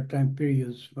there are time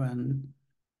periods when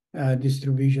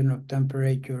distribution of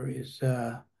temperature is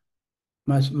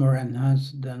much more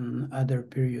enhanced than other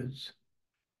periods.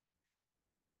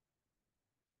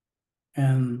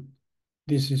 And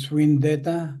this is wind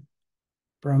data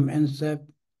from NCEP.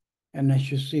 And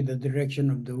as you see, the direction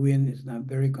of the wind is not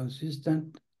very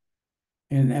consistent.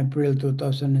 In April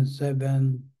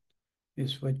 2007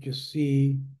 is what you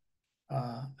see,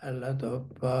 a lot of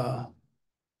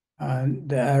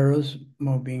the arrows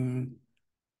moving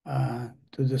to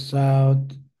the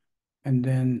south, and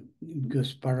then it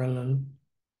goes parallel.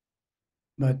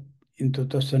 But in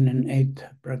 2008,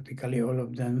 practically all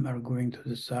of them are going to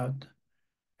the south.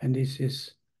 And this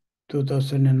is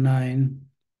 2009.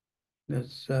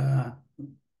 That's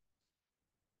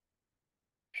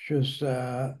shows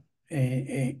a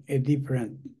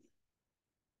different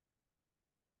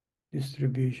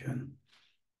distribution.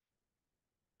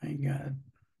 My God.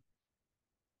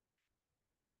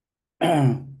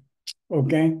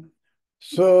 Okay,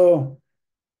 so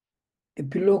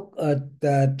if you look at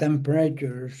the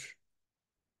temperatures,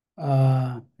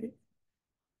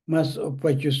 most of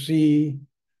what you see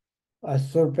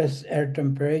surface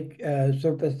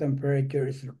temperature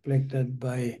is reflected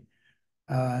by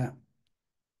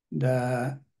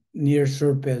the near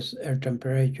surface air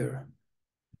temperature.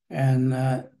 And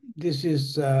this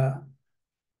is the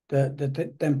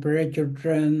temperature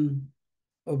trend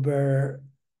over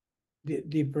the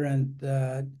different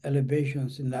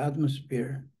elevations in the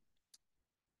atmosphere.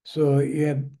 So you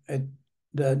have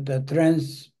the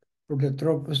trends for the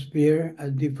troposphere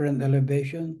at different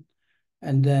elevation,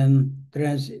 and then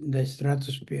trends in the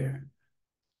stratosphere.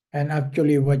 And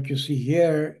actually what you see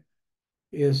here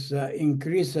is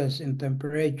increases in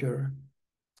temperature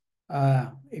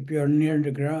if you're near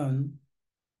the ground,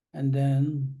 and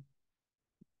then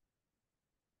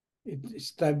it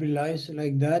stabilized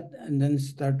like that and then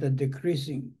started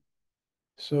decreasing.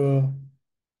 So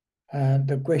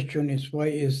the question is, why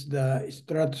is the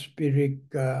stratospheric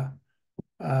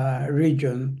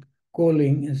region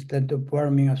cooling instead of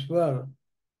warming as well?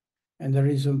 And the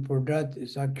reason for that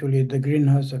is actually the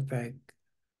greenhouse effect.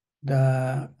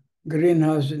 The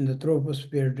greenhouse in the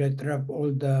troposphere, they trap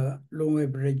all the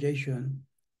long-wave radiation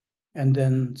and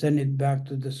then send it back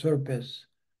to the surface.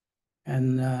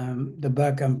 And the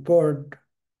back and forth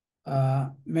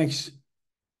makes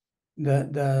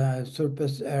the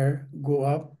surface air go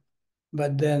up,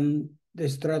 but then the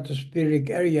stratospheric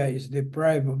area is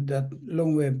deprived of that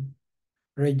long-wave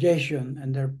radiation,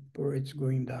 and therefore it's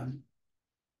going down.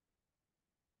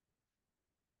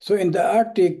 So in the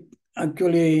Arctic,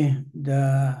 actually,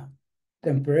 the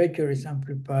temperature is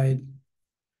amplified,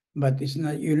 but it's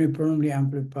not uniformly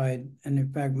amplified. And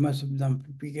in fact, most of the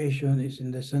amplification is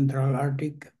in the central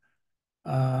Arctic,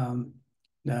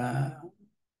 the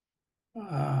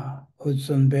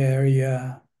Hudson Bay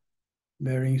area,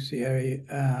 Bering Sea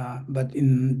area. But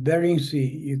in Bering Sea,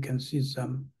 you can see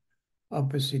some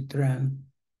opposite trend.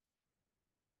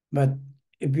 But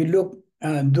if you look,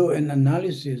 do an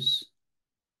analysis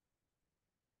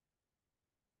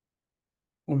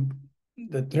of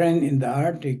the trend in the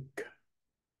Arctic,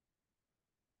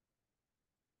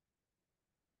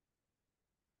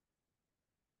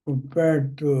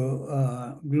 compared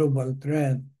to global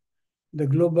trend, the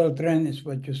global trend is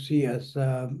what you see as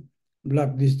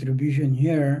block distribution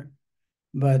here,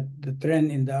 but the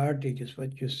trend in the Arctic is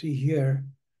what you see here.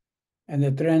 And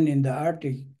the trend in the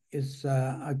Arctic is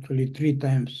actually 3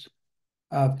 times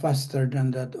faster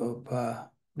than that of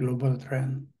global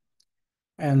trend.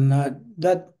 And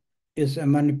that is a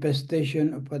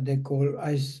manifestation of what they call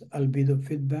ice albedo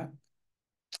feedback.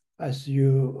 As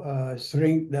you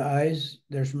shrink the ice,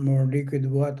 there's more liquid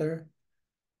water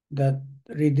that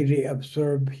readily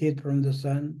absorb heat from the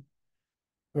sun.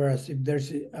 Whereas if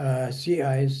there's sea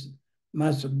ice,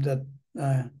 much of that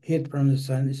heat from the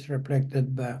sun is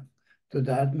reflected back to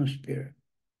the atmosphere.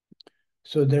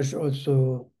 So there's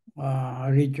also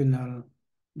regional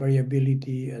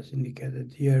variability as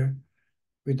indicated here,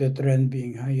 with the trend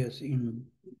being highest in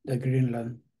the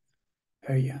Greenland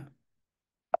area.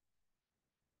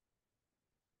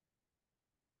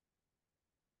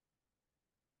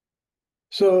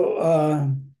 So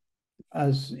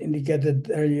as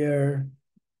indicated earlier,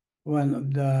 one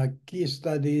of the key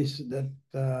studies that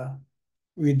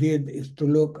we did is to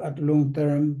look at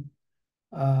long-term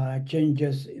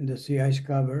changes in the sea ice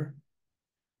cover.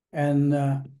 And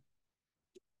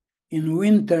in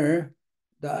winter,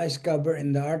 the ice cover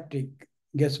in the Arctic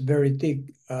gets very thick.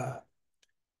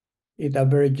 It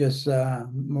averages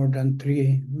more than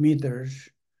 3 meters.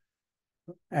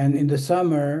 And in the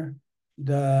summer,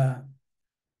 the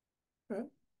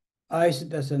ice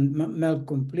doesn't melt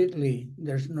completely.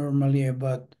 There's normally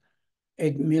about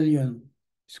 8 million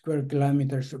square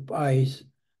kilometers of ice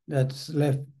that's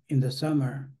left in the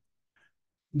summer.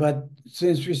 But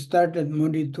since we started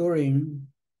monitoring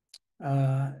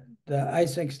the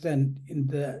ice extent in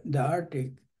the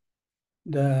Arctic,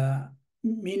 the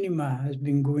minima has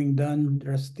been going down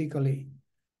drastically.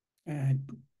 And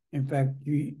in fact,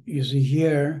 you see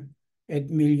here 8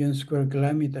 million square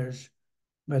kilometers,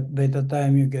 but by the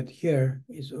time you get here,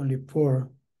 it's only 4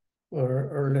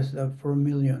 or less than 4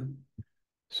 million.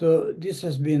 So this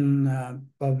has been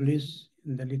published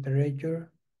in the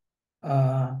literature.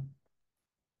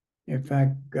 In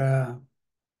fact,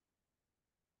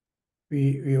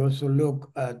 we also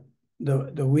look at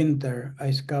the winter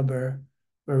ice cover,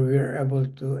 where we are able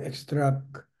to extract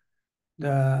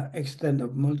the extent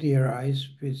of multi-year ice,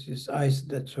 which is ice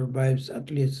that survives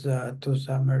at least 2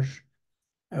 summers.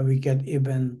 And we get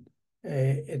even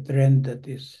a trend that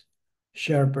is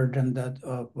sharper than that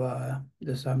of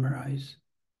the summer ice.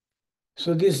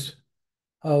 So this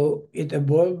how it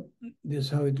evolved, this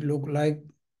how it looked like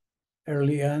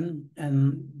early on,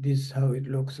 and this how it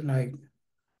looks like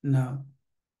now.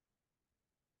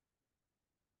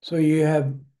 So you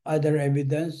have other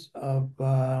evidence of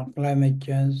climate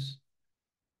change.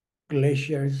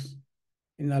 Glaciers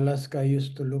in Alaska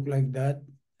used to look like that,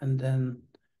 and then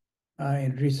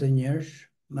in recent years,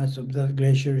 much of that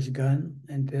glacier is gone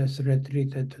and has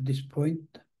retreated to this point.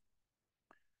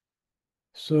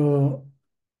 So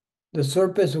the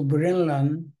surface of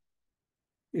Greenland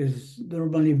is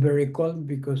normally very cold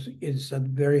because it's at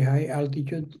very high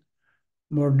altitude,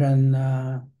 more than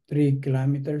 3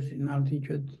 kilometers in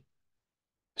altitude.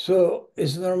 So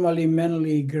it's normally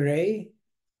mainly gray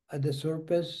at the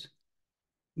surface,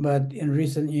 But in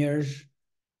recent years,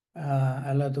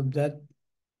 a lot of that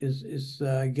is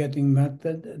getting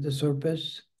melted at the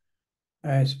surface,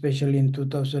 especially in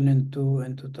 2002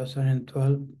 and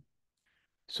 2012.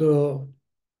 So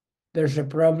there's a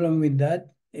problem with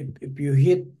that. If you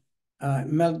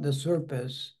melt the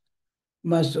surface,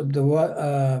 most of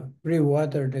the free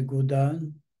water that go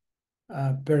down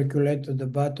percolate to the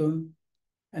bottom,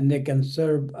 and they can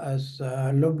serve as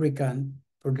lubricant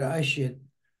for the ice sheet,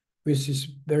 which is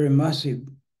very massive.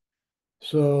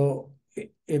 So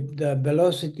if the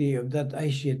velocity of that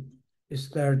ice sheet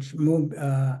starts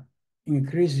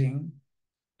increasing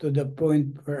to the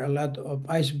point where a lot of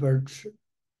icebergs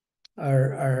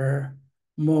are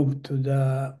moved to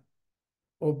the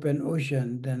open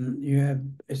ocean, then you have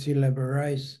a sea level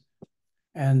rise.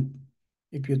 And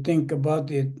if you think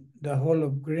about it, the whole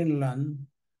of Greenland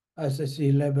has a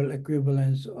sea level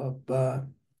equivalence of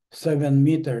 7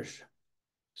 meters.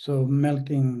 So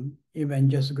melting even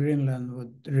just Greenland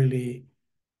would really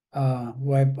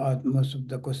wipe out most of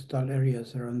the coastal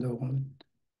areas around the world.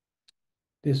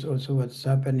 This is also what's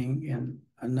happening in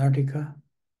Antarctica.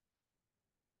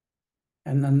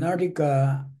 And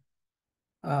Antarctica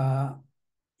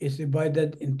is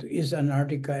divided into East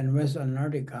Antarctica and West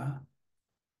Antarctica.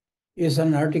 East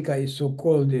Antarctica is so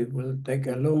cold, it will take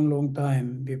a long, long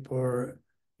time before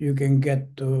you can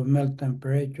get to melt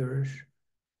temperatures.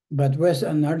 But West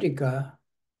Antarctica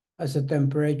has a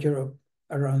temperature of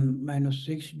around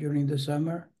 -6 during the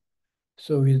summer.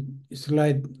 So with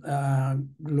slight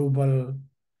global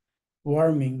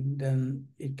warming, then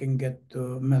it can get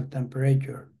to melt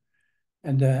temperature.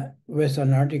 And the West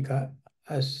Antarctica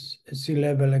has a sea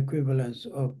level equivalence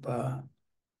of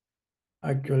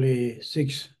actually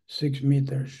six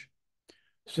meters.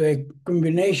 So a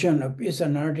combination of East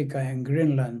Antarctica and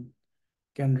Greenland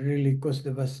can really cause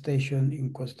devastation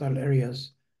in coastal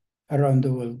areas around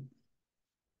the world.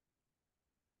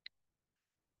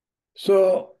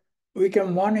 So we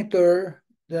can monitor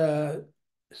the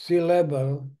sea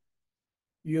level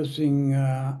using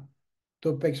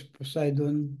Topex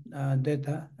Poseidon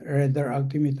data, radar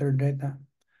altimeter data.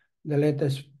 The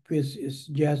latest piece is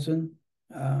Jason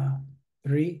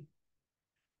 3.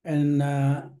 And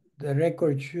the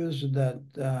record shows that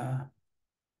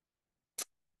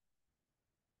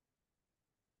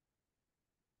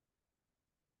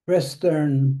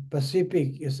Western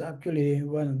Pacific is actually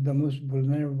one of the most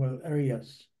vulnerable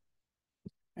areas.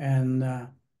 And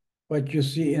what you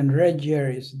see in red here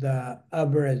is the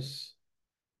average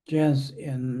change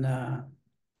in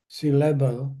sea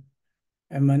level.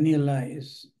 And Manila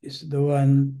is the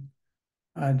one,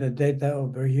 the data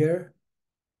over here.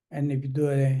 And if you do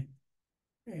an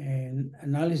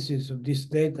analysis of this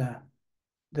data,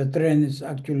 the trend is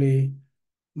actually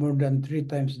more than 3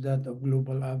 times that of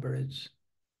global average.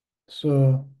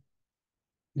 So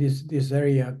this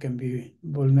area can be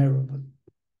vulnerable.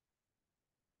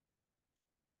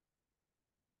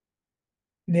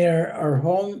 Near our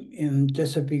home in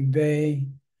Chesapeake Bay,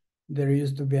 there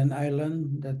used to be an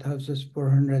island that houses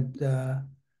 400,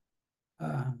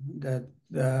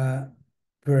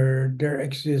 where there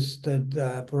existed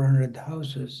 400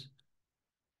 houses.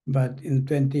 But in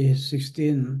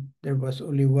 2016, there was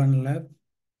only one left,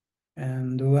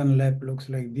 and the one left looks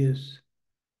like this.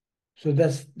 So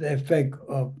that's the effect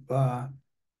of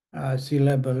sea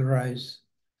level rise.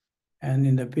 And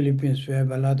in the Philippines, we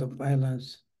have a lot of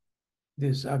islands.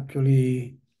 There's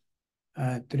actually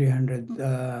 100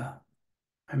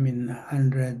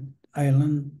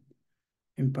 island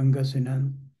in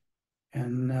Pangasinan.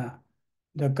 And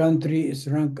the country is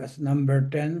ranked as number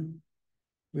 10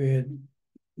 with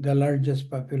the largest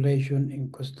population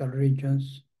in coastal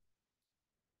regions.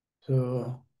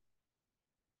 So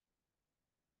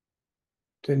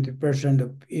 20%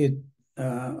 of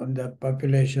the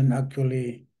population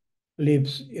actually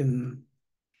lives in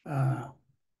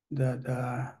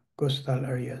the coastal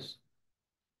areas.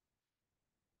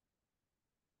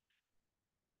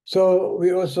 So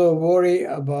we also worry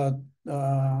about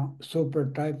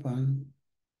super typhoon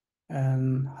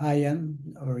and Haiyan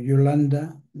or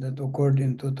Yolanda that occurred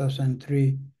in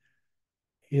 2003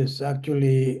 is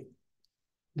actually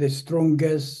the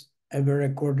strongest ever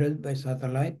recorded by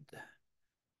satellite.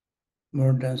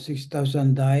 More than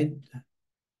 6,000 died.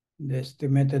 The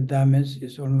estimated damage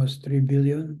is almost 3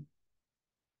 billion.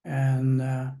 And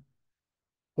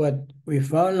what we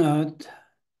found out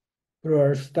through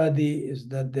our study is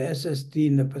that the SST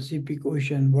in the Pacific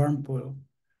Ocean wormhole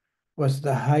was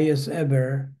the highest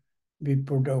ever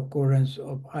before the occurrence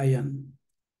of Haiyan.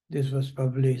 This was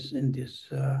published in this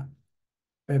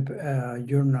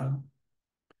journal.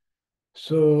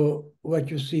 So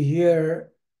what you see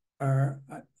here are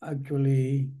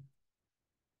actually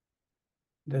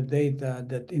the data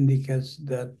that indicates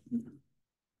that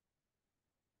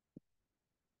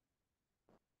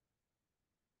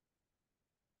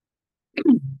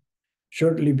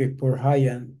shortly before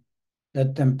Haiyan,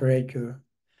 that temperature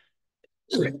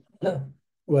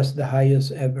was the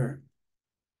highest ever.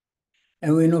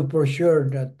 And we know for sure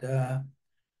that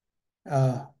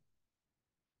uh,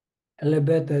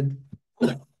 elevated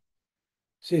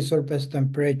sea surface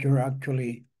temperature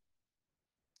actually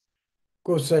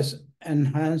causes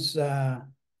enhanced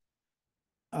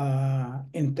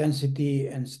intensity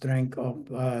and strength of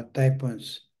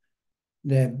typhoons.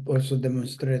 They have also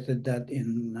demonstrated that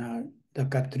in the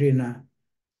Katrina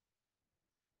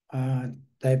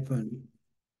typhoon.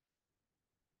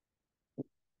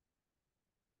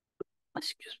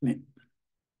 Excuse me.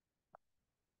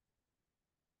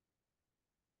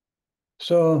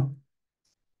 So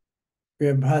we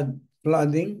have had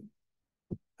flooding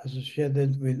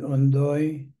associated with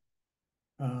Ondoy.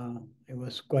 It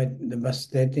was quite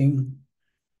devastating.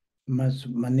 Much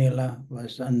of Manila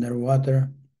was underwater.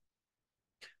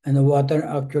 And the water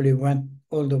actually went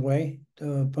all the way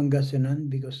to Pangasinan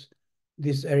because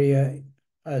this area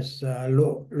has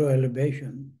low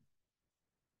elevation.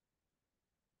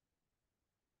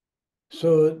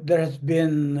 So there has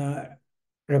been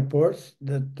reports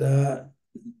that the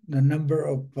number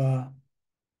of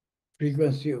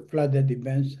frequency of flooded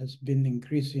events has been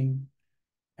increasing,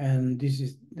 and this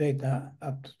is data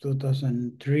up to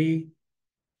 2003.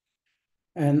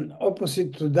 And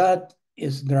opposite to that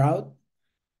is drought.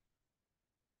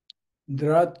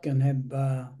 Drought can have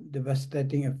a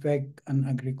devastating effect on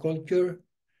agriculture,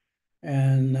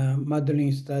 and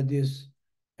modeling studies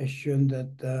have shown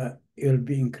that it will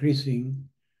be increasing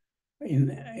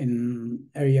in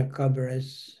area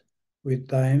coverage with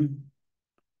time.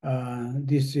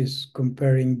 This is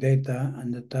comparing data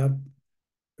on the top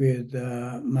with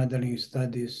modeling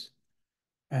studies,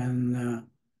 and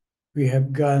we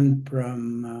have gone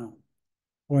from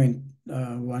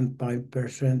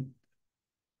 0.15%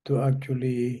 to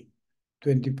actually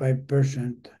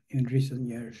 25% in recent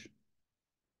years.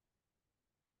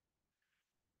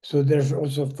 So there's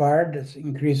also fire that's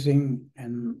increasing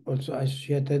and also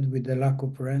associated with the lack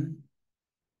of rain.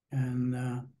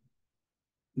 And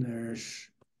there's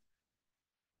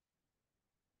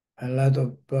a lot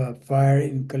of fire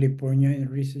in California in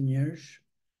recent years.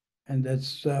 And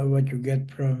that's what you get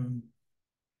from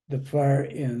the fire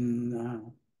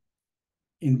in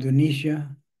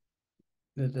Indonesia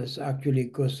that has actually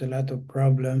caused a lot of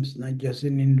problems, not just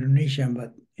in Indonesia,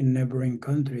 but in neighboring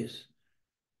countries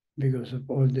because of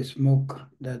all the smoke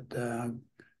that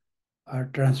are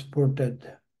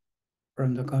transported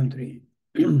from the country.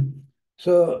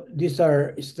 So these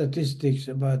are statistics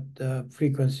about the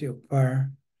frequency of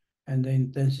fire and the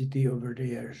intensity over the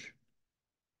years.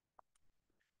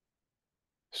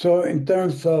 So in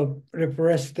terms of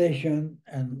reforestation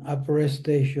and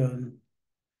afforestation,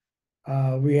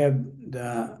 we have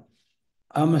the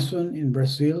Amazon in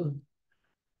Brazil,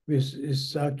 which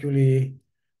is actually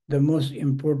the most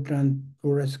important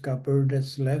forest cover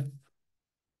that's left.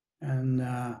 And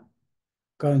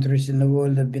countries in the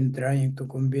world have been trying to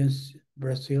convince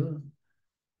Brazil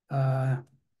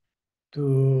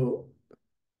to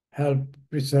help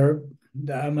preserve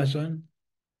the Amazon.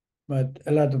 But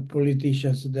a lot of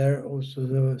politicians there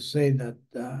also say that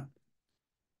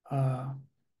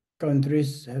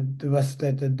countries have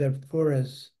devastated their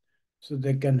forests so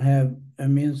they can have a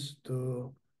means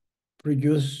to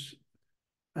produce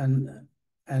and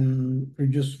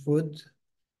produce food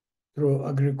through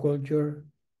agriculture,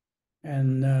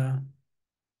 and a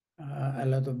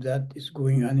lot of that is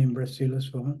going on in Brazil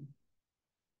as well.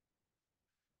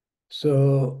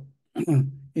 So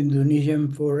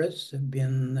Indonesian forests have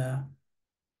been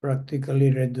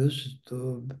practically reduced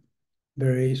to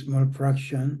very small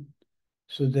fraction.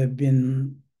 So they've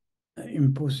been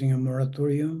imposing a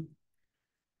moratorium.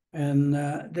 And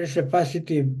there's a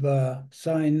positive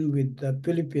sign with the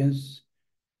Philippines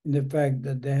in the fact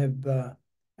that they have a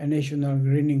national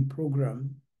greening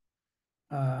program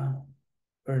where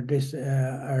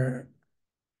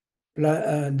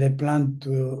they plan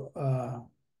to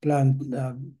plant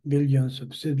billions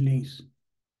of seedlings.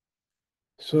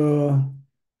 So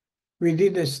we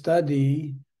did a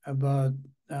study about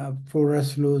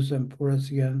forest loss and forest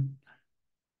gain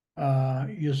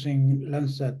using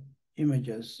Landsat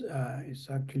images. It's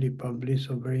actually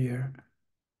published over here.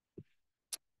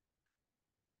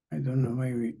 I don't know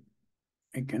why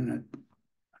I cannot.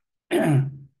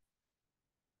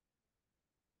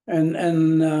 and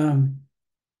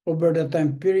over the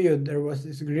time period, there was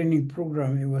this greening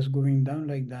program. It was going down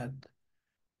like that.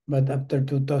 But after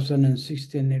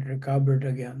 2016, it recovered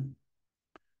again.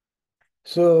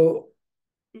 So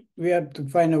we have to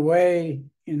find a way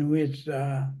in which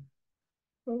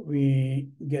we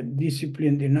get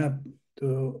disciplined enough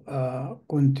to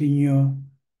continue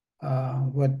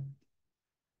what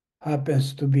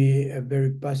happens to be a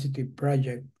very positive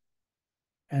project,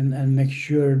 and make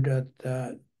sure that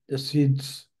the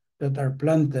seeds that are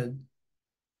planted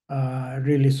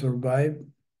really survive,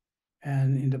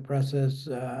 and in the process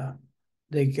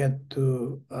they get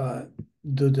to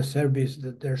do the service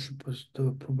that they're supposed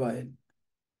to provide.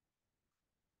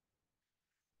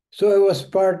 So I was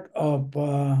part of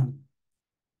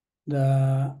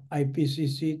the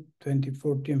IPCC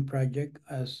 2014 project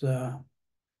as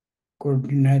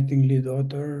coordinating lead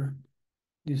author.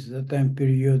 This is the time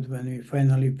period when we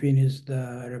finally finished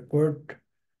the report,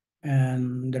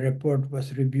 and the report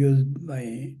was reviewed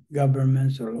by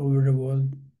governments all over the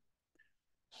world.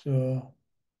 So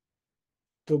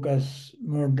took us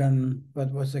more than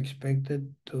what was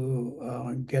expected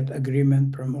to get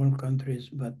agreement from all countries,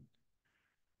 but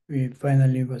we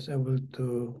finally was able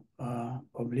to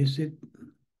publish it.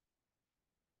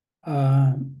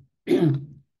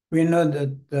 We know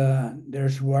that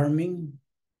there's warming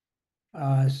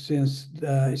since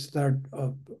the start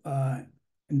of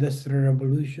Industrial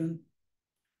Revolution.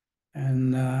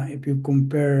 And if you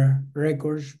compare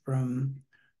records from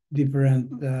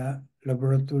different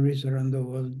laboratories around the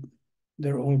world,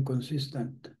 they're all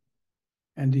consistent.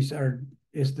 And is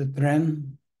the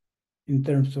trend in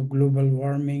terms of global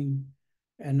warming.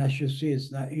 And as you see,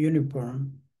 it's not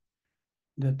uniform.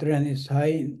 The trend is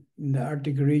high in the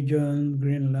Arctic region,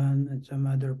 Greenland, and some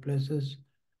other places.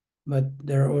 But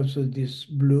there are also these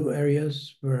blue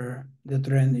areas where the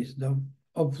trend is the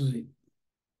opposite.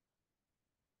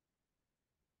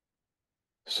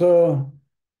 So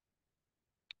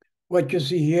what you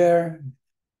see here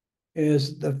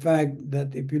is the fact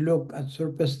that if you look at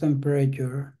surface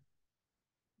temperature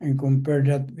and compare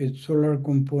that with solar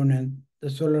component, the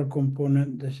solar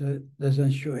component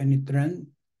doesn't show any trend.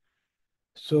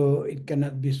 So it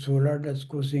cannot be solar that's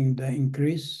causing the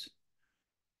increase.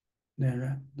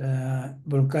 The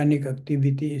volcanic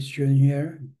activity is shown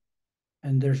here,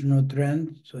 and there's no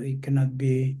trend, so it cannot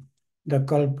be the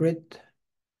culprit.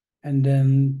 And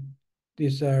then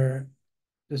these are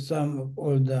the sum of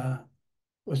all the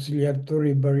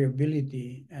oscillatory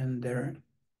variability, and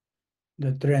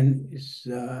the trend is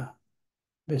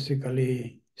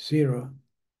basically zero.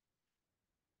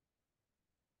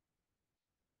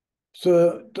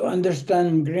 So to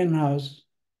understand greenhouse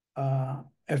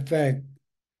effect,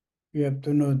 you have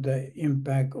to know the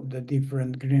impact of the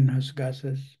different greenhouse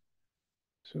gases.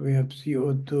 So we have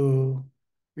CO2,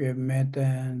 we have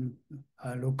methane,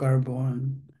 low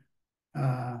carbon,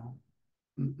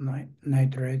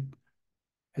 nitrate,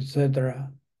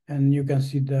 etc. And you can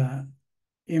see the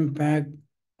impact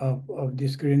of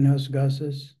these greenhouse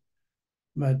gases.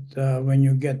 But when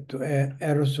you get to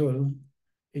aerosol,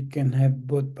 it can have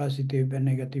both positive and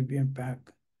negative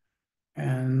impact.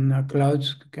 And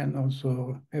clouds can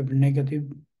also have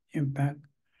negative impact.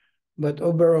 But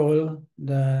overall,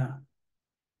 the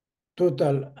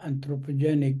total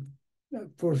anthropogenic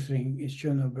forcing is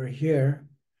shown over here.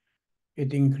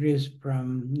 It increased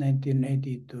from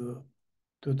 1980 to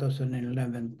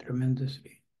 2011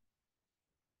 tremendously.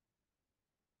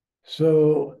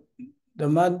 So the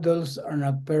models are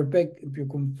not perfect. If you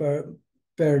compare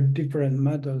different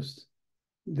models,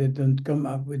 they don't come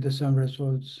up with the same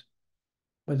results.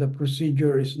 But the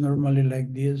procedure is normally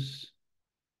like this.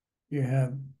 You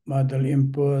have model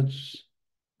inputs,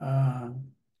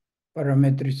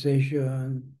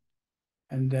 parameterization,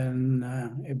 and then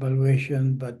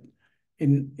evaluation. But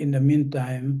in the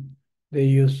meantime, they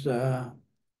use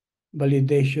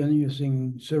validation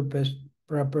using surface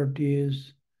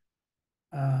properties,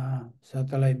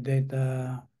 satellite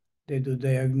data, they do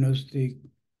diagnostic,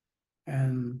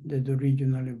 and they do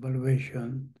regional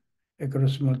evaluation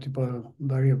across multiple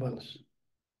variables.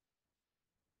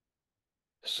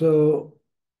 So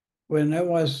when I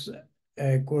was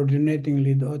a coordinating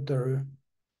lead author,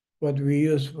 what we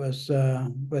used was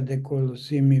what they call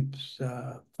CMIPS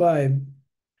 5,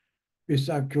 which is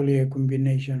actually a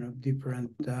combination of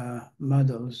different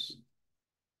models.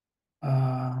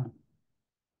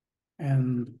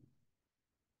 And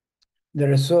the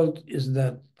result is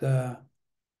that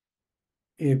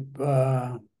if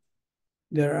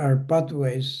there are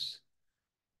pathways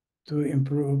to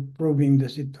improving the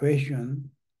situation,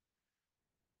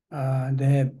 they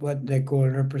have what they call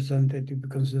representative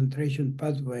concentration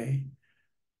pathway.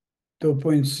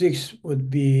 2.6 would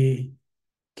be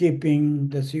keeping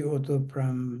the CO2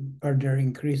 from further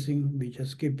increasing. We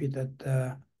just keep it at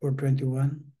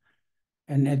 421.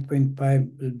 And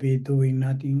 8.5 will be doing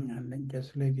nothing and then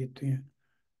just let it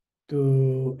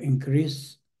to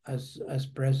increase as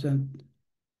present.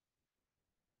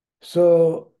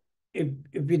 So if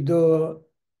we do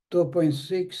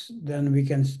 2.6, then we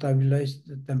can stabilize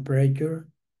the temperature.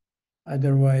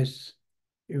 Otherwise,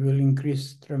 it will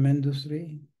increase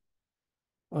tremendously.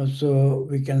 Also,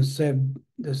 we can save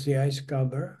the sea ice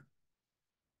cover.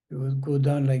 It will go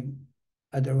down like,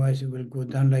 otherwise it will go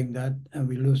down like that, and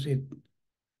we lose it.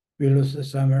 We lose the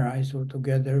summer ice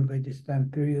altogether by this time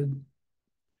period.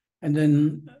 And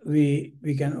then we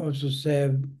can also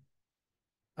save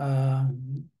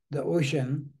the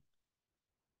ocean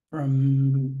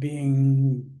from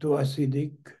being too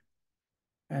acidic,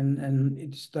 and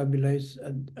it stabilized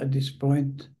at this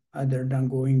point other than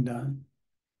going down.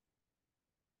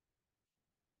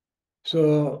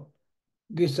 So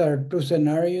these are two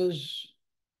scenarios.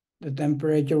 The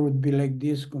temperature would be like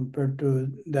this compared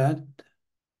to that.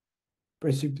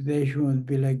 Precipitation would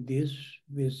be like this,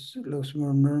 which looks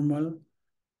more normal,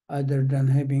 other than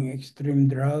having extreme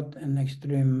drought and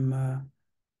extreme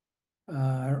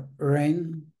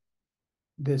rain.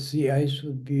 The sea ice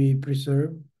would be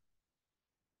preserved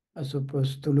as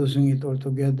opposed to losing it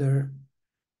altogether.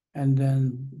 And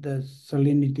then the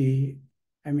salinity,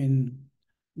 I mean,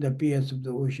 the pH of the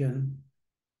ocean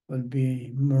will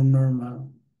be more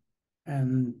normal,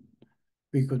 and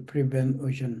we could prevent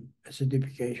ocean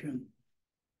acidification.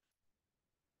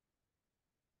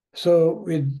 So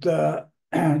with the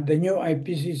new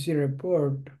IPCC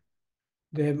report,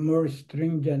 they have more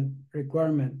stringent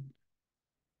requirement.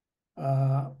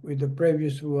 With the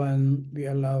previous one, we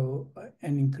allow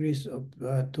an increase of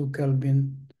 2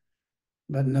 Kelvin,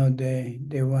 but now they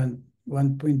want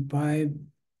 1.5.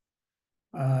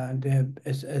 They have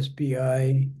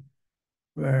SSPI,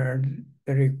 where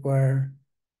they require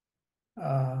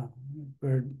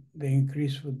where the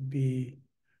increase would be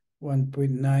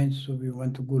 1.9, so we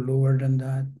want to go lower than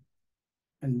that.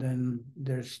 And then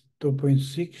there's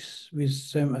 2.6, which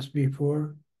same as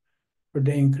before, where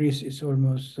the increase is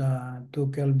almost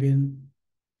 2 Kelvin.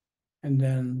 And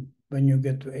then when you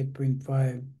get to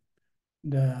 8.5,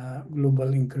 the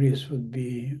global increase would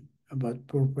be about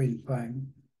 4.5.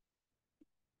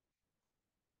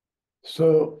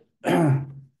 So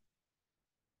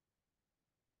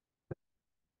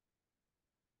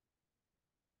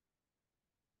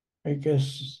I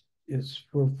guess it's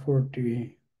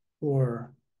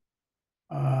 444.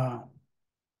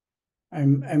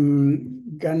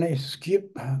 I'm gonna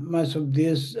skip much of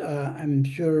this. I'm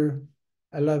sure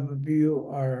a lot of you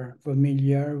are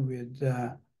familiar with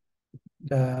the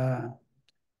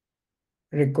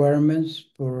requirements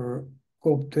for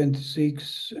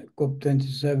COP26,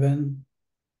 COP27.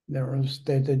 They're all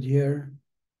stated here.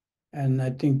 And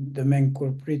I think the main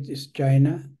culprit is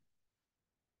China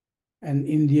and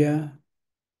India.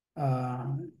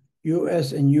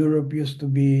 US and Europe used to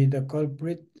be the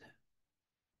culprit.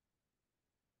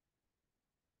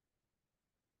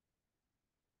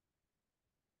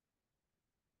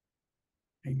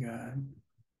 My God.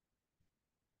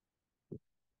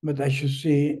 But I should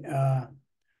say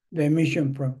the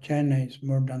emission from China is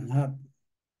more than half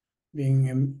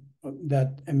being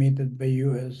that emitted by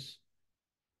US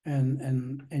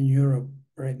and Europe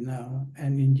right now.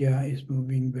 And India is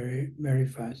moving very, very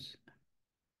fast.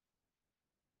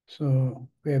 So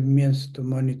we have means to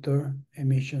monitor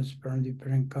emissions from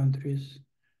different countries.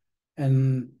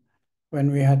 And when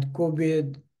we had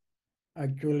COVID,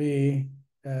 actually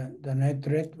the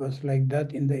nitrate was like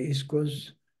that in the East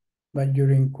Coast, but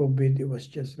during COVID, it was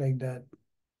just like that.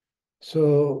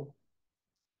 So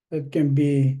that can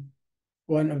be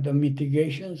one of the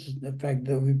mitigations, the fact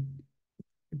that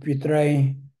if we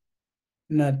try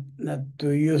not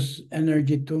to use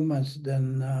energy too much,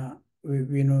 then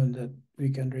we know that we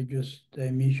can reduce the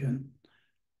emission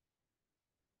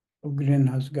of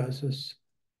greenhouse gases.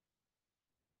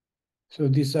 So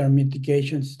these are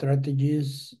mitigation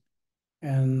strategies,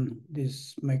 and this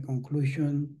is my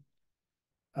conclusion.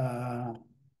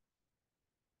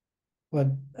 What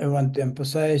I want to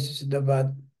emphasize is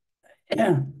about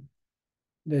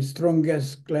the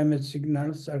strongest climate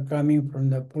signals are coming from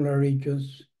the polar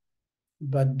regions,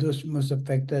 but those most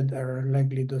affected are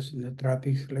likely those in the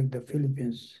tropics, like the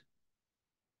Philippines.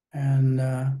 And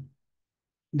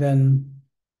then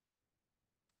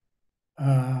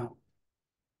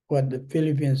what the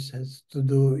Philippines has to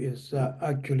do is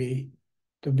actually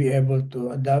to be able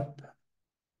to adapt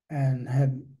and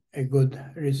have a good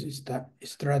risk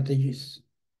strategies.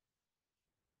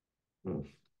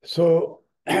 So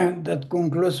that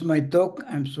concludes my talk.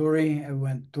 I'm sorry I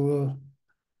went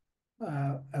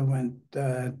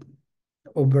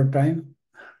overtime,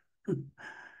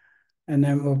 and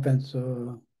I'm open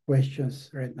to questions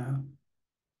right now.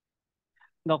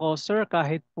 Nako sir,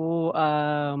 kahit po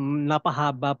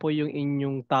napahaba po yung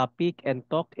inyong topic and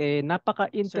talk, Sir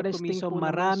napaka-interesting Kumiso po. naman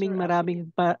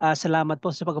sir, Salamat po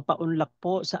sa pagpapaunlak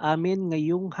po sa amin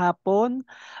ngayong hapon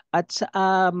at sa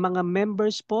mga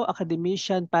members po,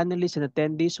 academician, panelists, and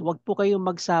attendees. Huwag po kayong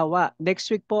magsawa. Next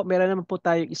week po, meron naman po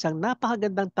tayo isang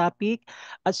napakagandang topic.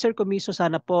 At Sir Kumiso,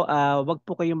 sana po huwag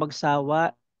po kayong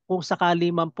magsawa. Kung sakali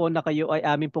man po na kayo ay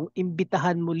amin pong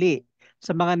imbitahan muli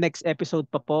sa mga next episode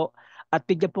pa po at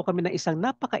bigyan po kami ng isang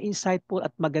napaka-insightful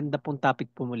at maganda pong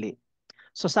topic po muli.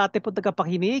 So sa ating po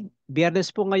tagapakinig,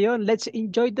 Biyernes po ngayon, let's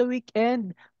enjoy the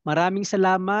weekend. Maraming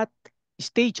salamat.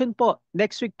 Stay tuned po.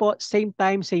 Next week po, same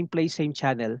time, same place, same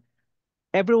channel.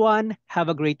 Everyone,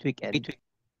 have a great weekend.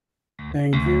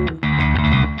 Thank you.